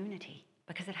be unity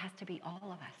because it has to be all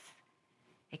of us.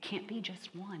 It can't be just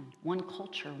one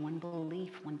culture, one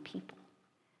belief, one people.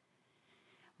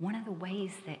 One of the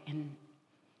ways that in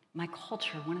my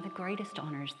culture, one of the greatest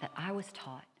honors that I was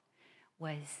taught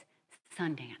was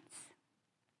Sundance.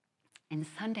 And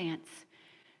Sundance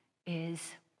is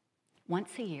once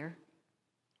a year,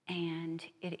 and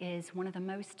it is one of the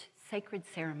most sacred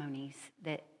ceremonies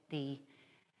that the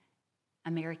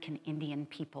American Indian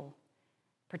people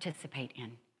participate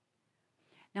in.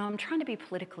 Now, I'm trying to be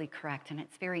politically correct, and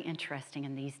it's very interesting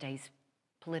in these days,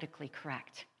 politically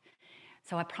correct.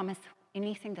 So I promise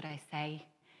anything that I say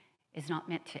is not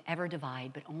meant to ever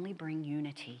divide, but only bring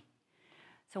unity.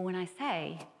 So when I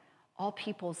say all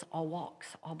peoples, all walks,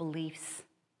 all beliefs,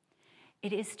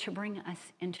 it is to bring us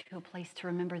into a place to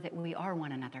remember that we are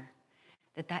one another,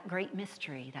 that great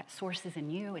mystery, that source is in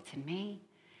you, it's in me.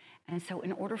 And so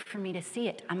in order for me to see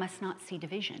it, I must not see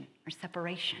division or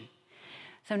separation.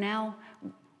 So now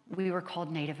we were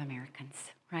called Native Americans,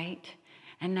 right?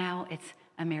 And now it's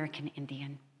American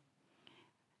Indian.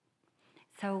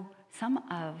 So some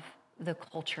of the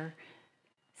culture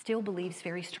still believes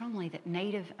very strongly that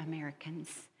Native Americans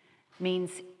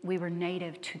means we were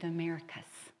native to the Americas,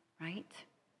 right?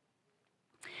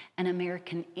 An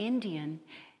American Indian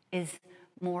is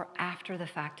more after the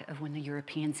fact of when the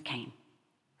Europeans came,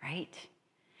 right?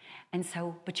 And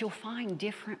so, but you'll find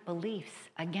different beliefs,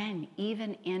 again,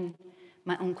 even in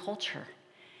my own culture.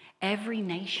 Every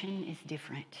nation is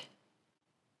different.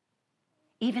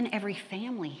 Even every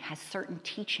family has certain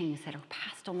teachings that are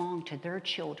passed along to their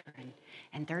children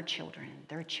and their children and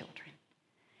their children.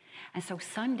 And so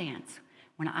Sundance,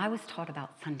 when I was taught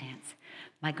about Sundance,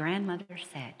 my grandmother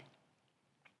said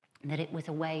that it was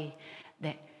a way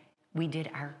that we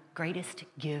did our greatest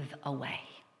give away.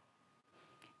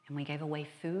 And we gave away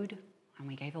food and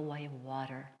we gave away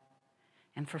water.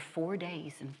 And for 4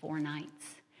 days and 4 nights,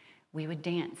 we would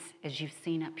dance, as you've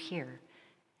seen up here,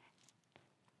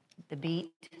 the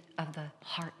beat of the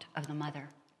heart of the mother,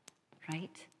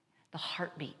 right? The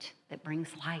heartbeat that brings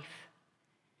life.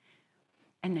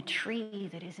 And the tree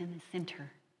that is in the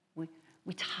center,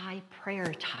 we tie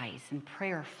prayer ties and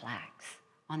prayer flags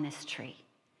on this tree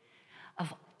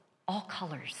of all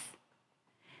colors,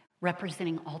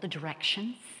 representing all the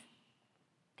directions,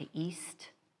 the east,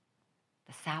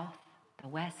 the south, the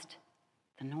west,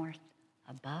 the north,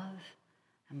 above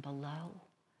and below,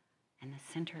 and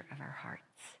the center of our hearts.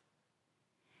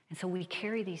 And so we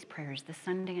carry these prayers. The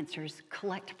Sundancers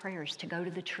collect prayers to go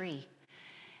to the tree.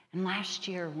 And last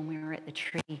year when we were at the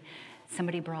tree,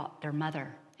 somebody brought their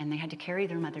mother, and they had to carry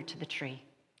their mother to the tree.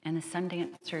 And the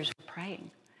Sundancers were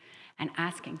praying and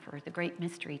asking for the great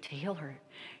mystery to heal her.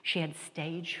 She had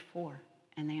stage 4,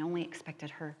 and they only expected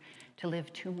her to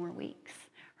live 2 more weeks.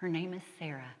 Her name is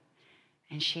Sarah,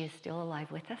 and she is still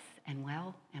alive with us and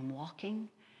well and walking.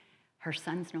 Her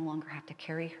sons no longer have to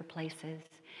carry her places.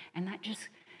 And that just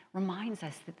reminds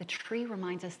us that the tree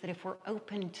reminds us that if we're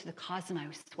open to the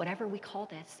cosmos, whatever we call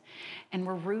this, and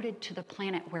we're rooted to the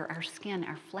planet where our skin,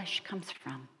 our flesh comes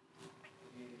from,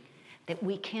 that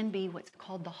we can be what's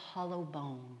called the hollow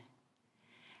bone.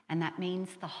 And that means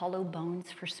the hollow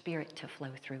bones for spirit to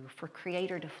flow through, for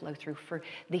creator to flow through, for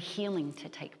the healing to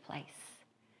take place.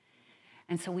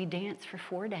 And so we dance for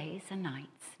 4 days and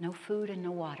nights, no food and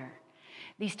no water.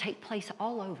 These take place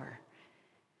all over.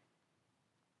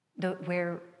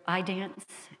 Where I dance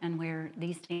and where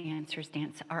these dancers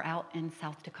dance are out in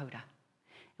South Dakota.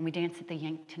 And we dance at the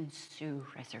Yankton Sioux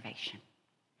Reservation.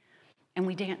 And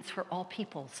we dance for all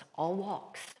peoples, all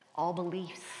walks, all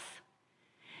beliefs.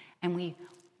 And we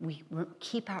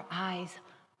keep our eyes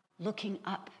looking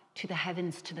up to the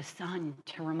heavens, to the sun,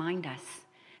 to remind us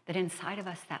that inside of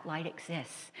us that light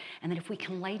exists. And that if we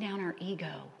can lay down our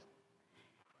ego,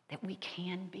 that we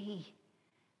can be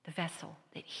the vessel,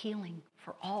 that healing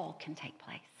for all can take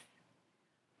place.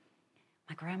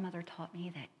 My grandmother taught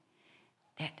me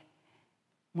that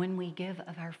when we give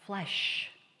of our flesh,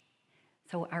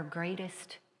 so our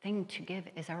greatest thing to give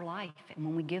is our life. And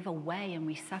when we give away and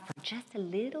we suffer, just a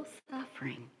little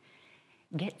suffering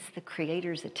gets the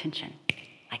Creator's attention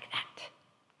like that,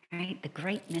 right? The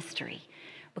great mystery.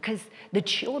 Because the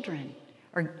children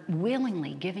are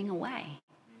willingly giving away.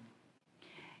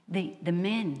 The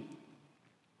men,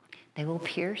 they will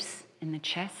pierce in the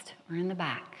chest or in the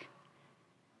back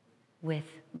with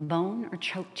bone or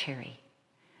chokecherry.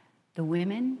 The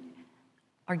women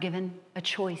are given a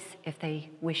choice if they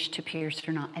wish to pierce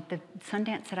or not. At the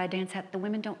Sundance that I dance at, the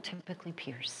women don't typically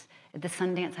pierce. At the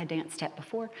Sundance I danced at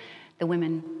before, the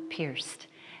women pierced.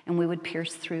 And we would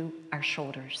pierce through our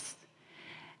shoulders.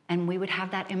 And we would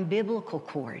have that umbilical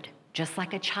cord, just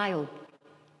like a child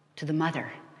to the mother.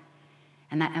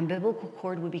 And that umbilical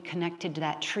cord would be connected to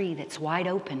that tree that's wide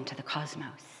open to the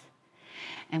cosmos.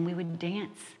 And we would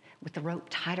dance with the rope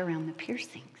tied around the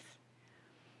piercings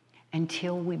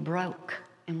until we broke,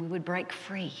 and we would break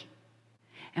free.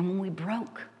 And when we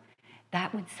broke,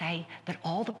 that would say that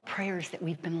all the prayers that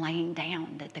we've been laying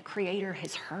down, that the Creator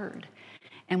has heard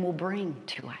and will bring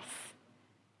to us.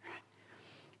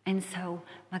 And so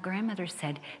my grandmother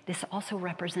said this also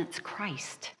represents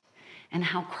Christ and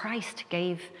how Christ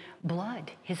gave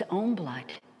blood, his own blood,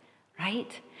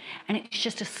 right? And it's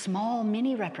just a small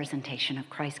mini representation of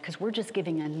Christ because we're just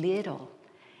giving a little,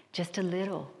 just a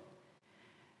little,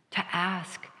 to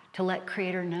ask, to let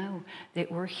Creator know that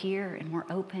we're here and we're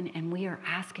open and we are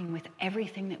asking with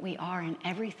everything that we are and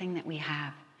everything that we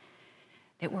have,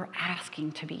 that we're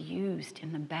asking to be used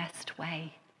in the best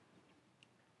way.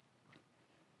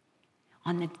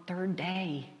 On the third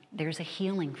day, there's a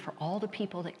healing for all the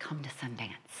people that come to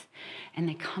Sundance. And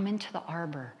they come into the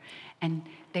arbor and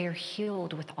they are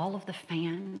healed with all of the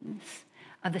fans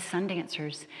of the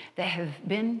Sundancers that have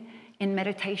been in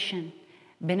meditation,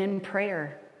 been in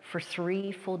prayer for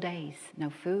 3 full days. No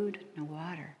food, no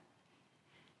water.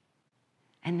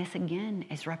 And this again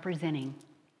is representing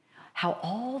how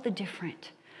all the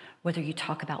different, whether you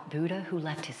talk about Buddha who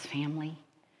left his family,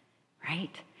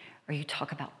 right? Or you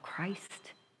talk about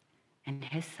Christ and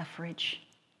his suffrage,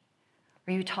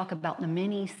 or you talk about the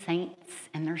many saints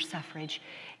and their suffrage,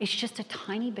 it's just a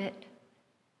tiny bit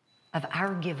of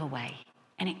our giveaway,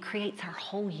 and it creates our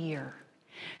whole year.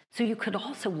 So you could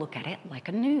also look at it like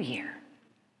a new year.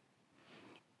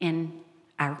 In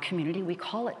our community, we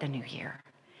call it the new year.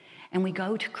 And we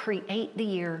go to create the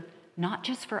year not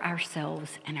just for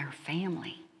ourselves and our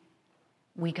family.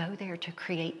 We go there to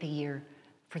create the year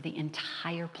for the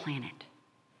entire planet.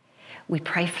 We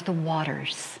pray for the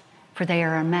waters, for they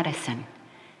are our medicine.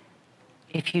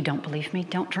 If you don't believe me,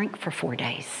 don't drink for 4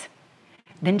 days.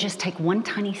 Then just take one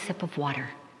tiny sip of water.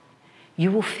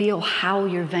 You will feel how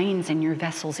your veins and your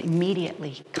vessels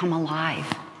immediately come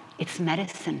alive. It's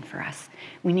medicine for us.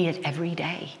 We need it every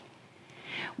day.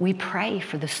 We pray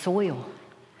for the soil,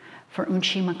 for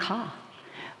Unchi Maka,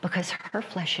 because her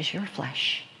flesh is your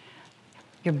flesh.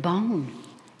 Your bone,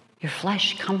 your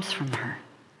flesh comes from her.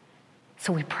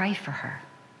 So we pray for her.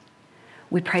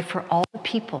 We pray for all the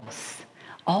peoples,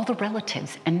 all the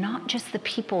relatives, and not just the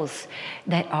peoples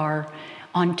that are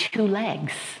on 2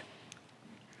 legs.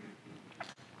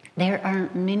 There are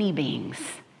many beings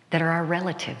that are our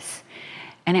relatives.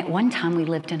 And at one time we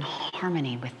lived in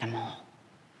harmony with them all.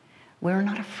 We were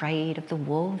not afraid of the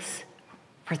wolves,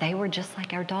 for they were just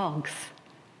like our dogs.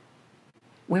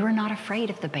 We were not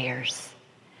afraid of the bears,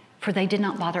 for they did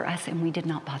not bother us and we did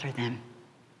not bother them.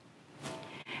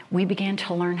 We began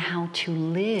to learn how to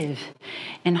live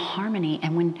in harmony.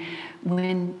 And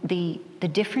when the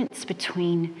difference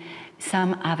between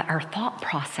some of our thought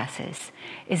processes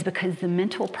is because the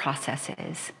mental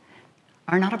processes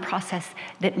are not a process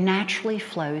that naturally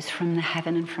flows from the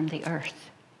heaven and from the earth.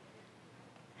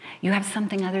 You have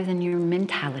something other than your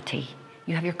mentality.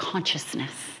 You have your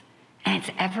consciousness, and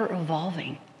it's ever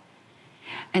evolving.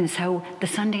 And so the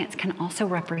Sundance can also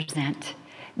represent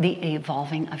the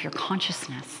evolving of your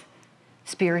consciousness,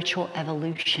 spiritual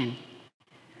evolution.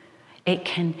 It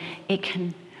can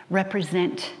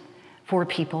represent for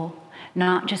people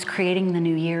not just creating the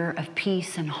new year of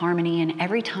peace and harmony. And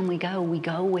every time we go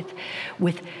with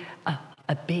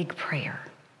a big prayer.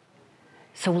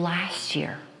 So last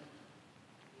year,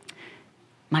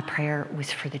 my prayer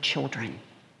was for the children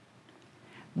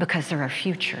because they're our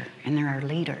future and they're our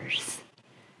leaders.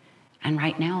 And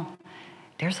right now,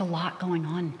 there's a lot going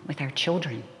on with our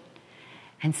children.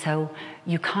 And so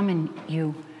you come and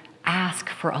you ask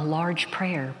for a large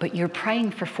prayer, but you're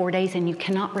praying for 4 days and you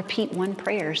cannot repeat one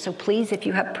prayer. So please, if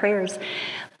you have prayers,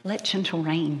 let Gentle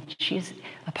Rain. She's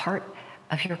a part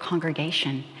of your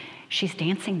congregation. She's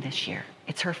dancing this year.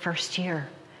 It's her first year.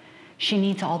 She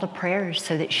needs all the prayers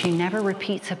so that she never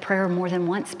repeats a prayer more than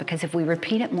once, because if we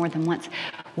repeat it more than once,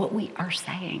 what we are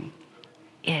saying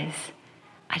is,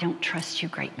 I don't trust you,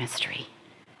 great mystery.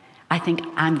 I think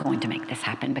I'm going to make this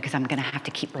happen because I'm going to have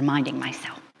to keep reminding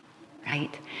myself,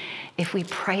 right? If we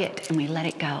pray it and we let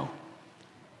it go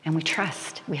and we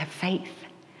trust, we have faith,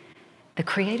 the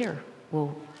Creator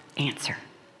will answer,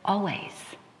 always.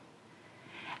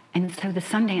 And so the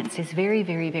Sundance is very,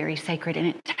 very, very sacred, and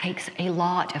it takes a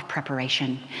lot of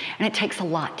preparation, and it takes a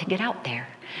lot to get out there.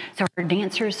 So our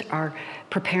dancers are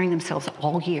preparing themselves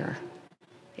all year.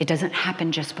 It doesn't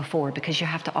happen just before, because you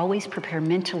have to always prepare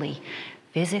mentally,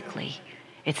 physically.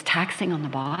 It's taxing on the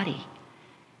body,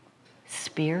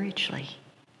 spiritually,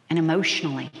 and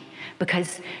emotionally,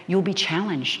 because you'll be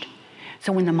challenged.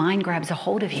 So when the mind grabs a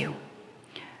hold of you,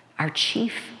 our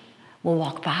chief will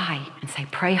walk by and say,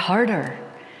 pray harder.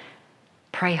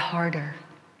 Pray harder.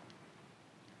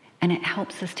 And it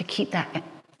helps us to keep that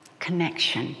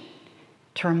connection,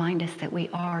 to remind us that we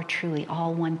are truly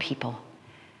all one people.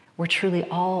 We're truly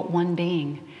all one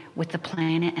being with the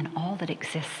planet and all that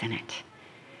exists in it.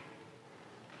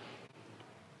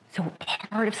 So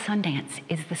part of Sundance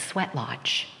is the sweat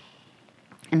lodge.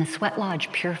 And the sweat lodge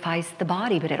purifies the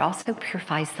body, but it also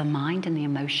purifies the mind and the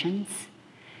emotions.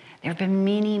 There have been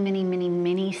many, many, many,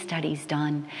 many studies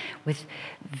done with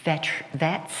vets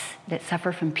that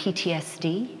suffer from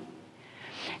PTSD.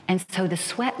 And so the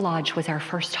Sweat Lodge was our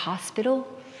first hospital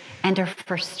and our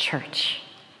first church.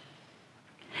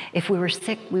 If we were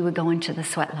sick, we would go into the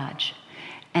Sweat Lodge,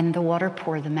 and the water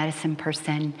pour, the medicine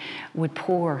person, would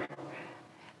pour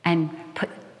and put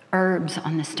herbs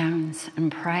on the stones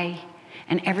and pray.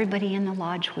 And everybody in the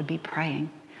lodge would be praying.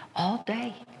 All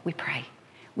day we pray.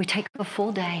 We take a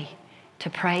full day to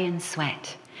pray and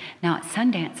sweat. Now at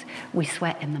Sundance, we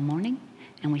sweat in the morning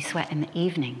and we sweat in the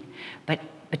evening. But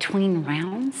between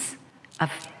rounds of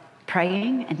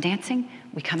praying and dancing,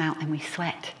 we come out and we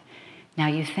sweat. Now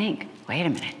you think, wait a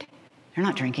minute, they're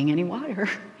not drinking any water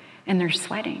and they're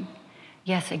sweating.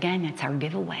 Yes, again, it's our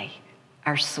giveaway.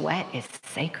 Our sweat is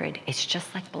sacred. It's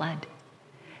just like blood.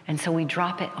 And so we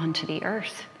drop it onto the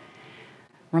earth,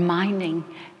 reminding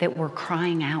that we're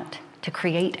crying out to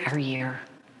create our year.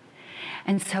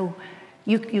 And so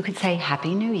you could say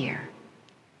Happy New Year,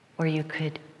 or you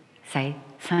could say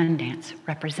Sundance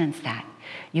represents that.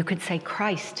 You could say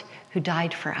Christ who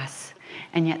died for us,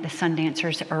 and yet the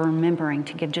Sundancers are remembering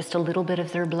to give just a little bit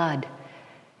of their blood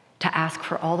to ask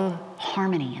for all the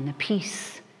harmony and the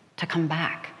peace to come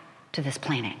back to this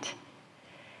planet.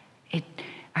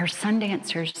 Our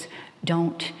Sundancers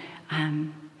don't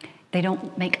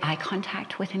make eye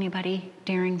contact with anybody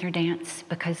during their dance,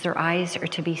 because their eyes are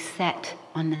to be set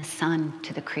on the sun,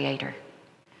 to the Creator.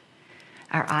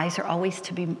 Our eyes are always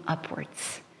to be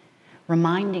upwards,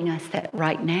 reminding us that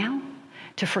right now,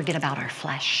 to forget about our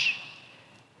flesh,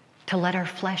 to let our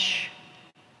flesh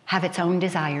have its own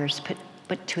desires,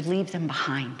 but to leave them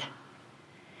behind.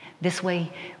 This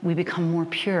way we become more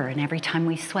pure, and every time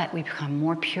we sweat, we become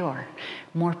more pure,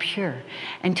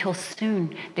 until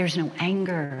soon there's no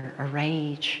anger or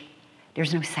rage,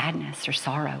 there's no sadness or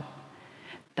sorrow.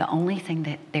 The only thing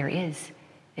that there is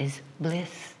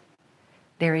bliss.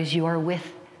 There is, you are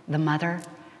with the Mother,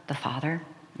 the Father,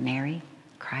 Mary,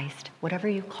 Christ, whatever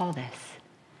you call this.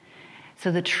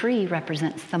 So the tree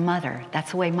represents the mother. That's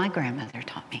the way my grandmother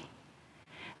taught me.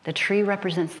 The tree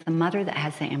represents the mother that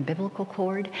has the umbilical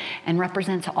cord, and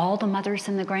represents all the mothers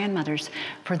and the grandmothers,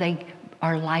 for they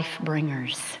are life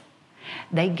bringers.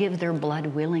 They give their blood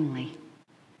willingly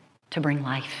to bring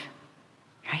life,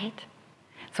 right?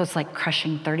 So it's like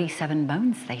crushing 37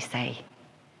 bones, they say,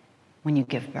 when you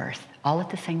give birth, all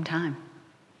at the same time.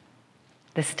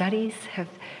 The studies have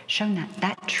shown that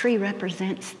that tree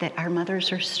represents that our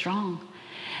mothers are strong,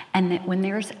 and that when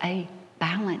there's a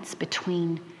balance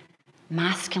between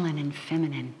masculine and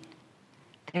feminine,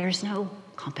 there's no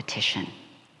competition.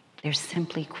 There's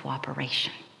simply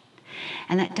cooperation.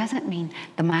 And that doesn't mean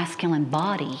the masculine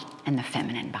body and the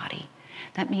feminine body.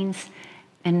 That means,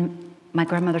 and my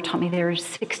grandmother taught me, there's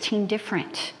 16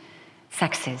 different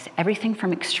sexes, everything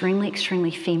from extremely,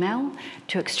 extremely female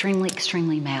to extremely,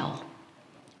 extremely male.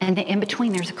 And in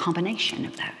between, there's a combination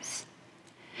of those.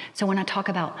 So when I talk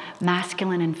about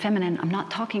masculine and feminine, I'm not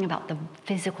talking about the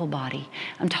physical body.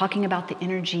 I'm talking about the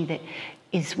energy that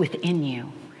is within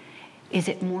you. Is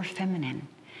it more feminine?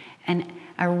 And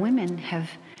our women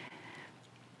have,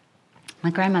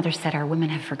 my grandmother said our women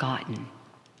have forgotten,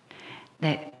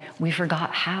 that we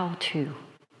forgot how to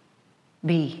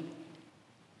be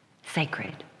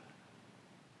sacred.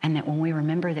 And that when we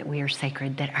remember that we are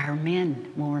sacred, that our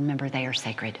men will remember they are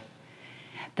sacred.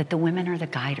 That the women are the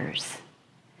guiders.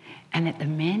 And that the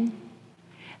men,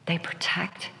 they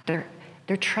protect their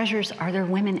treasures are their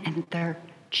women and their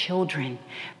children,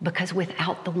 because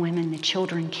without the women, the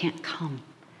children can't come.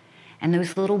 And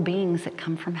those little beings that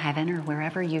come from heaven or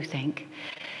wherever you think,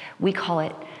 we call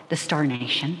it the Star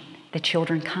Nation. The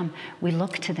children come. We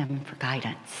look to them for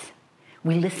guidance.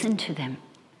 We listen to them,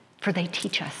 for they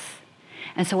teach us.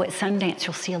 And so at Sundance,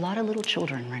 you'll see a lot of little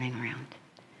children running around,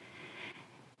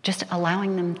 just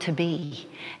allowing them to be.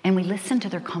 And we listen to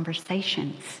their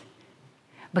conversations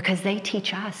because they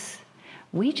teach us.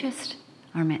 We just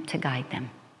are meant to guide them.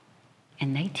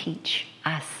 And they teach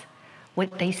us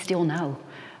what they still know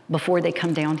before they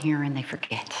come down here and they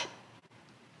forget.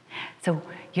 So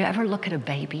you ever look at a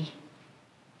baby,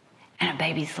 and a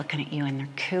baby's looking at you and they're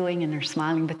cooing and they're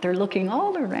smiling, but they're looking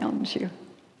all around you.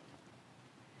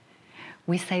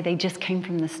 We say they just came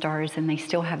from the stars and they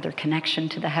still have their connection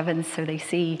to the heavens, so they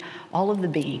see all of the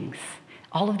beings,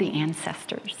 all of the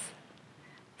ancestors.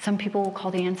 Some people will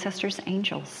call the ancestors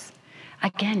angels.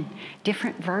 Again,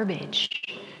 different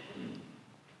verbiage.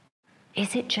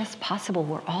 Is it just possible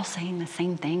we're all saying the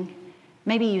same thing?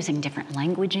 Maybe using different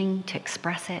languaging to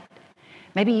express it.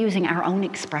 Maybe using our own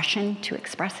expression to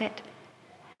express it.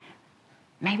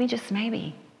 Maybe, just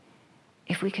maybe,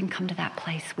 if we can come to that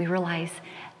place, we realize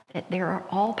that there are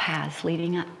all paths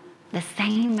leading up the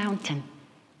same mountain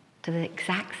to the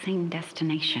exact same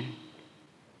destination.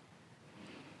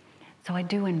 So I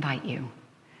do invite you.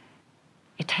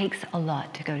 It takes a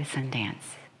lot to go to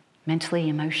Sundance, mentally,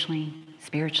 emotionally,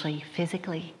 spiritually,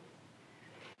 physically.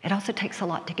 It also takes a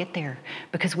lot to get there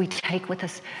because we take with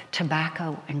us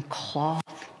tobacco and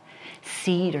cloth,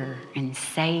 cedar and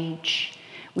sage.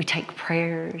 We take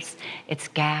prayers, it's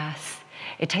gas.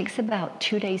 It takes about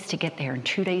 2 days to get there and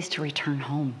 2 days to return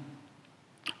home.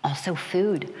 Also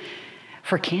food.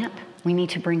 For camp, we need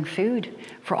to bring food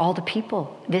for all the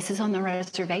people. This is on the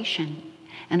reservation.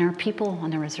 And our people on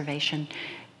the reservation,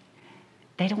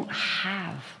 they don't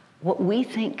have what we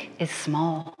think is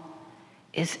small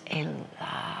is a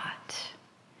lot.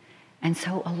 And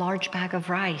so a large bag of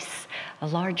rice, a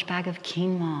large bag of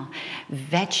quinoa,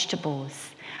 vegetables,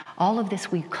 all of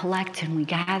this we collect and we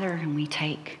gather and we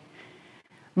take.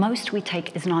 Most we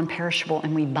take is non-perishable,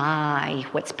 and we buy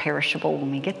what's perishable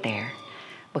when we get there,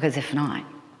 because if not,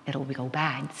 it'll go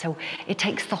bad. So it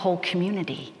takes the whole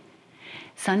community.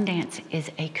 Sundance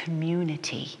is a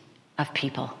community of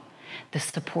people. The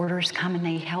supporters come and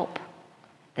they help.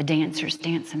 The dancers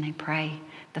dance and they pray.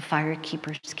 The fire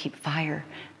keepers keep fire.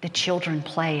 The children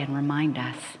play and remind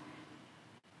us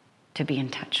to be in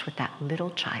touch with that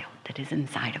little child that is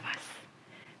inside of us,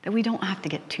 that we don't have to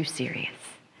get too serious,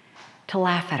 to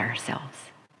laugh at ourselves,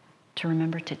 to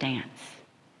remember to dance,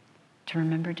 to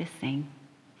remember to sing,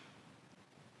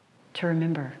 to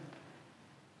remember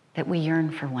that we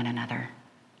yearn for one another.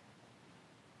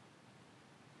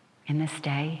 In this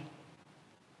day,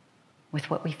 with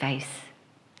what we face,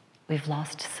 we've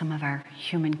lost some of our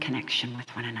human connection with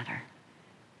one another.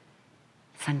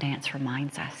 Sundance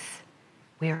reminds us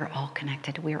we are all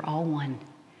connected, we are all one,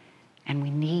 and we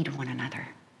need one another.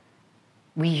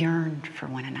 We yearn for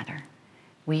one another.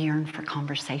 We yearn for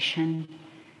conversation.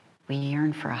 We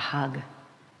yearn for a hug.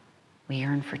 We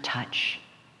yearn for touch.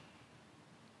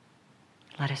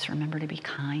 Let us remember to be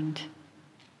kind.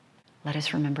 Let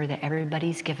us remember that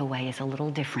everybody's giveaway is a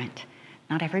little different.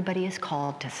 Not everybody is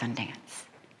called to Sundance.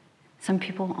 Some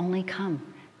people only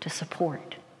come to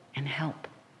support and help.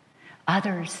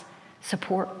 Others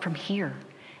support from here.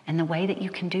 And the way that you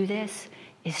can do this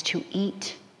is to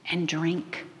eat and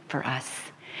drink for us.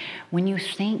 When you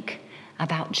think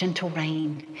about gentle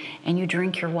rain and you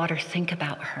drink your water, think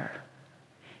about her.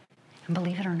 And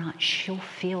believe it or not, she'll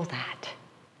feel that.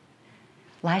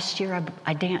 Last year,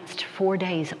 I danced 4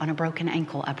 days on a broken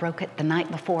ankle. I broke it the night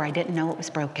before. I didn't know it was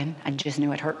broken. I just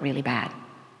knew it hurt really bad.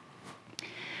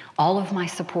 All of my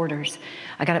supporters,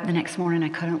 I got up the next morning, I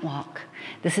couldn't walk.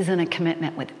 This isn't a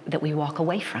commitment that we walk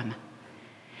away from.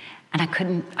 And I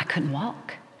couldn't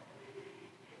walk.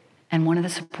 And one of the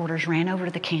supporters ran over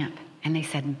to the camp and they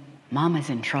said, "Mama's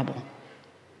in trouble.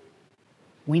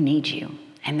 We need you."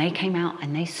 And they came out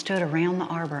and they stood around the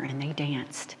arbor and they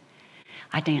danced.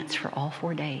 I danced for all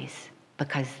 4 days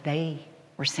because they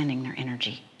were sending their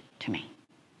energy to me.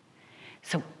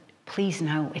 So please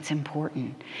know it's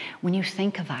important. When you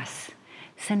think of us,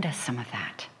 send us some of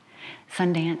that.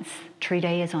 Sundance Tree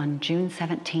Day is on June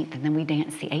 17th, and then we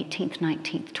dance the 18th,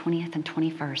 19th, 20th, and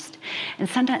 21st. And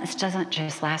Sundance doesn't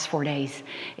just last 4 days.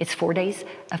 It's 4 days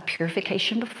of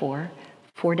purification before,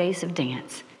 4 days of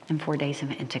dance, and 4 days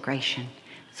of integration.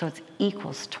 So it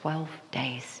equals 12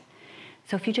 days.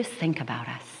 So if you just think about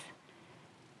us,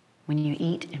 when you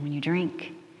eat and when you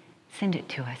drink, send it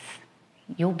to us.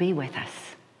 You'll be with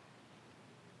us.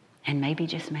 And maybe,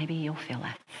 just maybe, you'll feel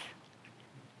us.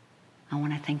 I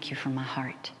want to thank you from my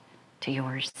heart to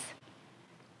yours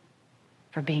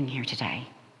for being here today,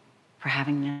 for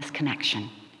having this connection.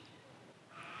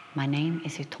 My name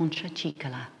is Utoncha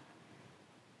Chikala,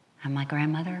 and my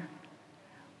grandmother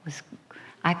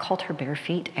I called her bare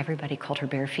feet. Everybody called her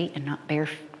bare feet, and not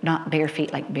bare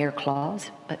feet like bear claws,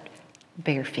 but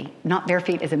bare feet. Not bare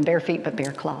feet as in bare feet, but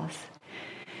bare claws.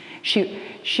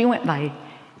 She went by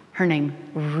her name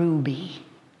Ruby,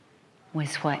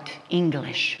 was what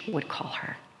English would call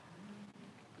her.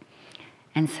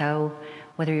 And so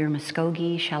whether you're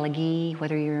Muskogee, Challaghee,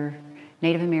 whether you're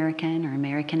Native American or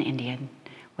American Indian,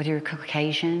 whether you're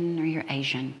Caucasian or you're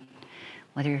Asian,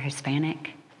 whether you're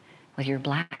Hispanic, whether you're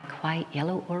black, white,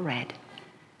 yellow, or red,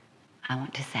 I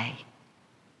want to say,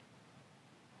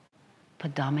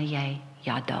 Padamaye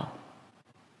Yado.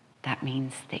 That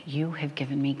means that you have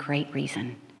given me great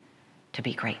reason to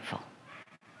be grateful.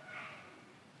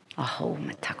 Aho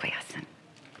Matakwayasan.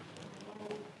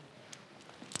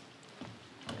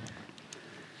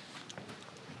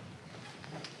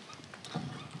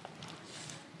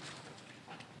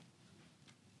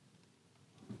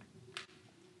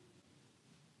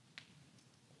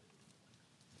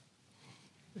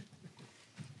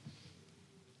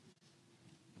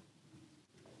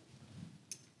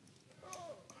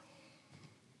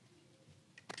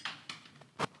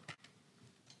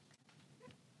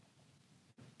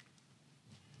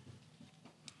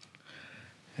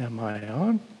 Am I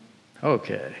on?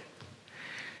 Okay.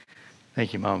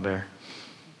 Thank you, Mom Bear.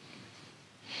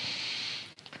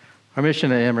 Our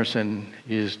mission at Emerson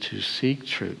is to seek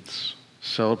truths,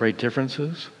 celebrate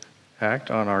differences,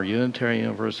 act on our Unitarian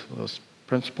Universalist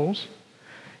principles,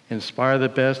 inspire the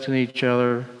best in each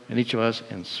other and each of us,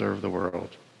 and serve the world.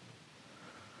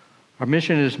 Our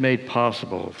mission is made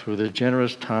possible through the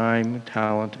generous time,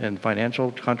 talent, and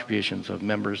financial contributions of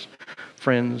members,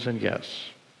 friends, and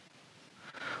guests.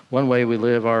 One way we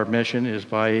live our mission is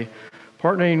by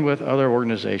partnering with other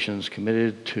organizations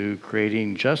committed to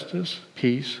creating justice,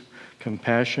 peace,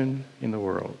 compassion in the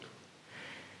world.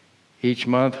 Each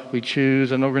month, we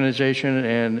choose an organization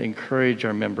and encourage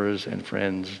our members and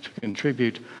friends to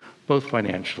contribute both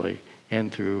financially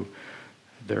and through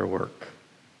their work.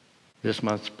 This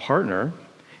month's partner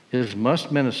is Must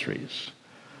Ministries.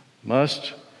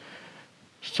 Must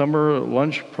Summer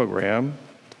Lunch Program,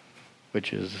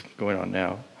 which is going on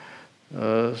now,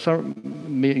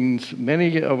 means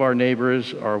many of our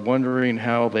neighbors are wondering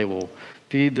how they will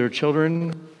feed their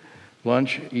children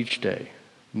lunch each day.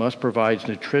 Must provides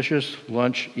nutritious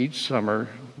lunch each summer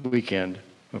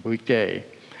weekday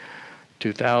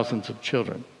to thousands of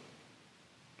children.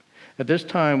 At this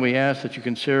time, we ask that you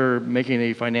consider making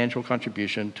a financial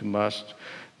contribution to Must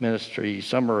Ministry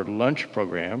Summer Lunch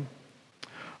Program.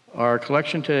 Our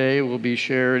collection today will be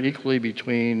shared equally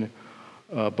between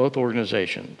both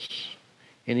organizations.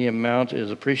 Any amount is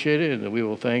appreciated, and we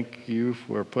will thank you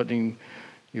for putting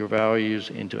your values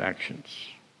into actions.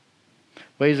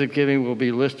 Ways of giving will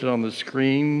be listed on the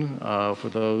screen for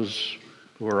those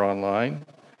who are online.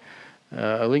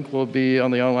 A link will be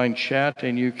on the online chat,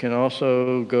 and you can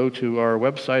also go to our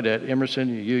website at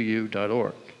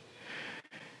emersonuu.org.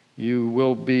 You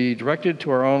will be directed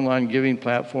to our online giving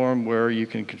platform where you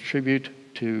can contribute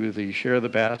to the Share the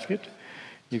Basket.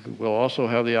 You will also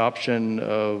have the option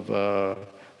of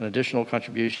an additional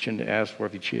contribution to ask for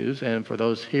if you choose. And for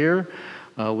those here,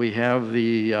 we have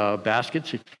the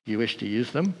baskets if you wish to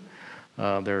use them.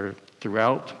 They're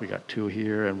throughout. We got 2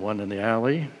 here and 1 in the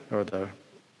alley, or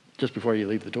just before you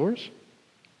leave the doors.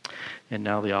 And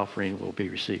now the offering will be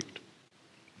received.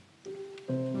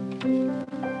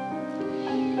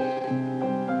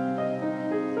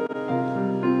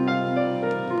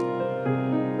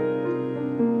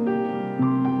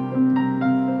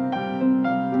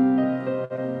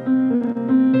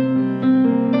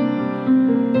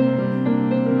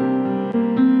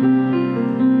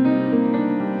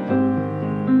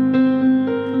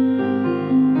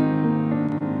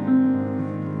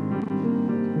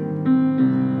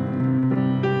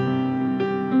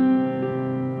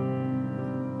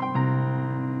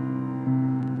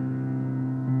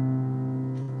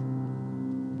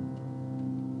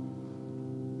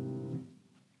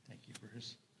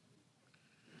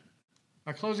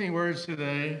 Our closing words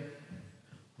today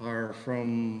are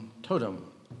from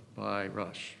Totem by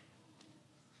Rush.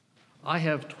 I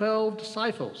have 12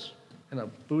 disciples and a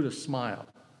Buddhist smile.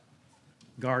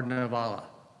 Garden of Allah,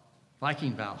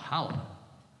 Viking Valhalla,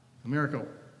 America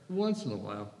once in a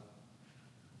while.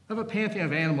 I have a pantheon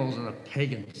of animals and a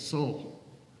pagan soul.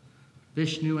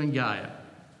 Vishnu and Gaia,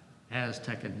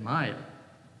 Aztec and Maya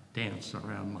dance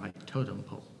around my totem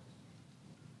pole.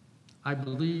 I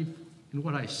believe in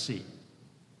what I see.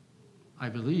 I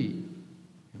believe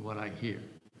in what I hear.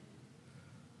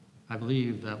 I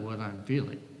believe that what I'm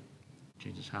feeling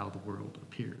changes how the world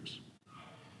appears.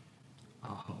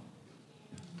 Aho.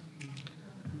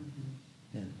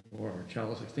 And for our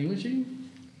chalice extinguishing,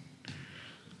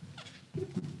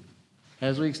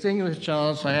 as we extinguish the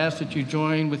chalice, I ask that you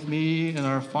join with me in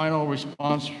our final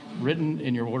response written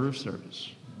in your order of service.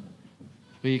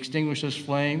 We extinguish this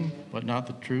flame, but not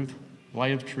the truth,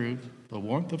 light of truth, the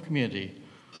warmth of community,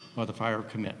 or the fire of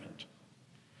commitment.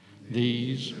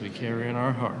 These we carry in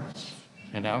our hearts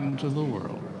and out into the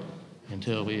world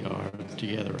until we are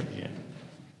together again.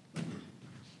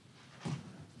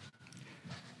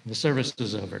 The service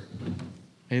is over.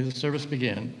 May the service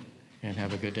begin, and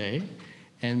have a good day.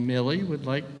 And Millie would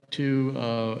like to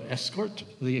escort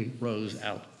the rose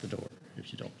out the door,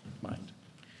 if you don't mind.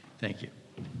 Thank you.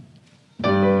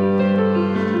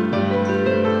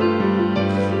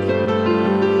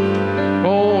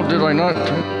 Oh, did I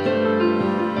not?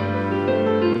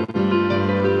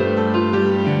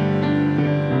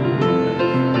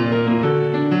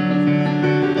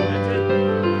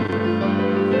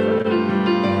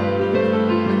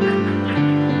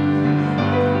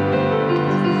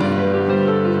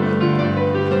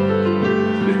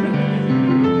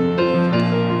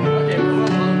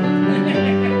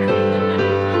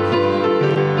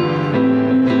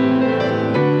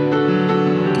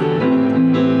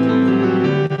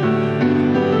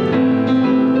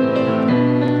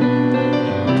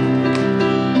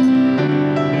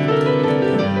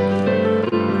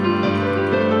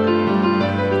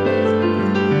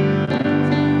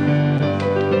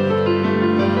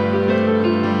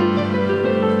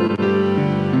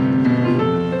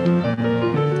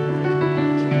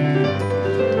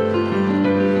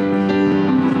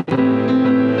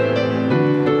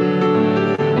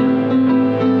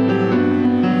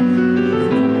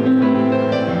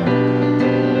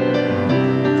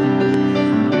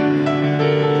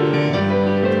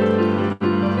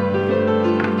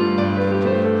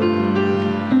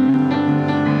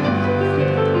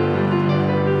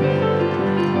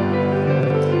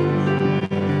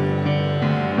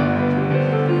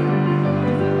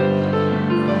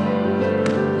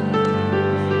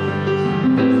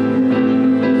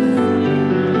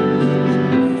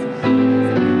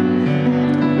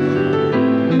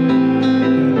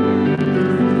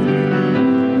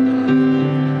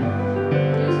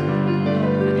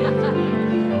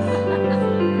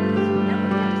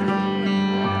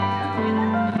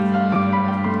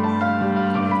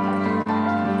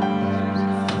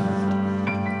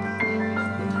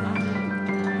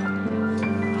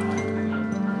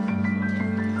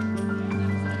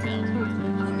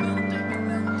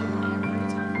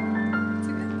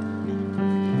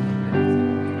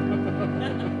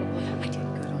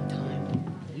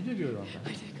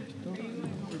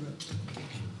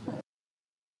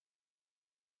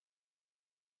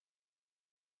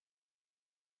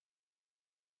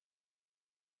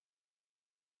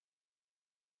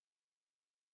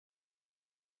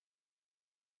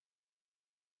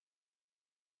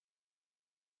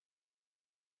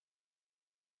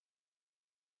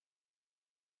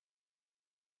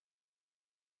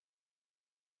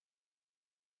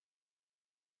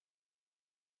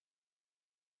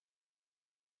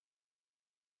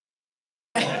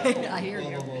 I hear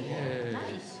you.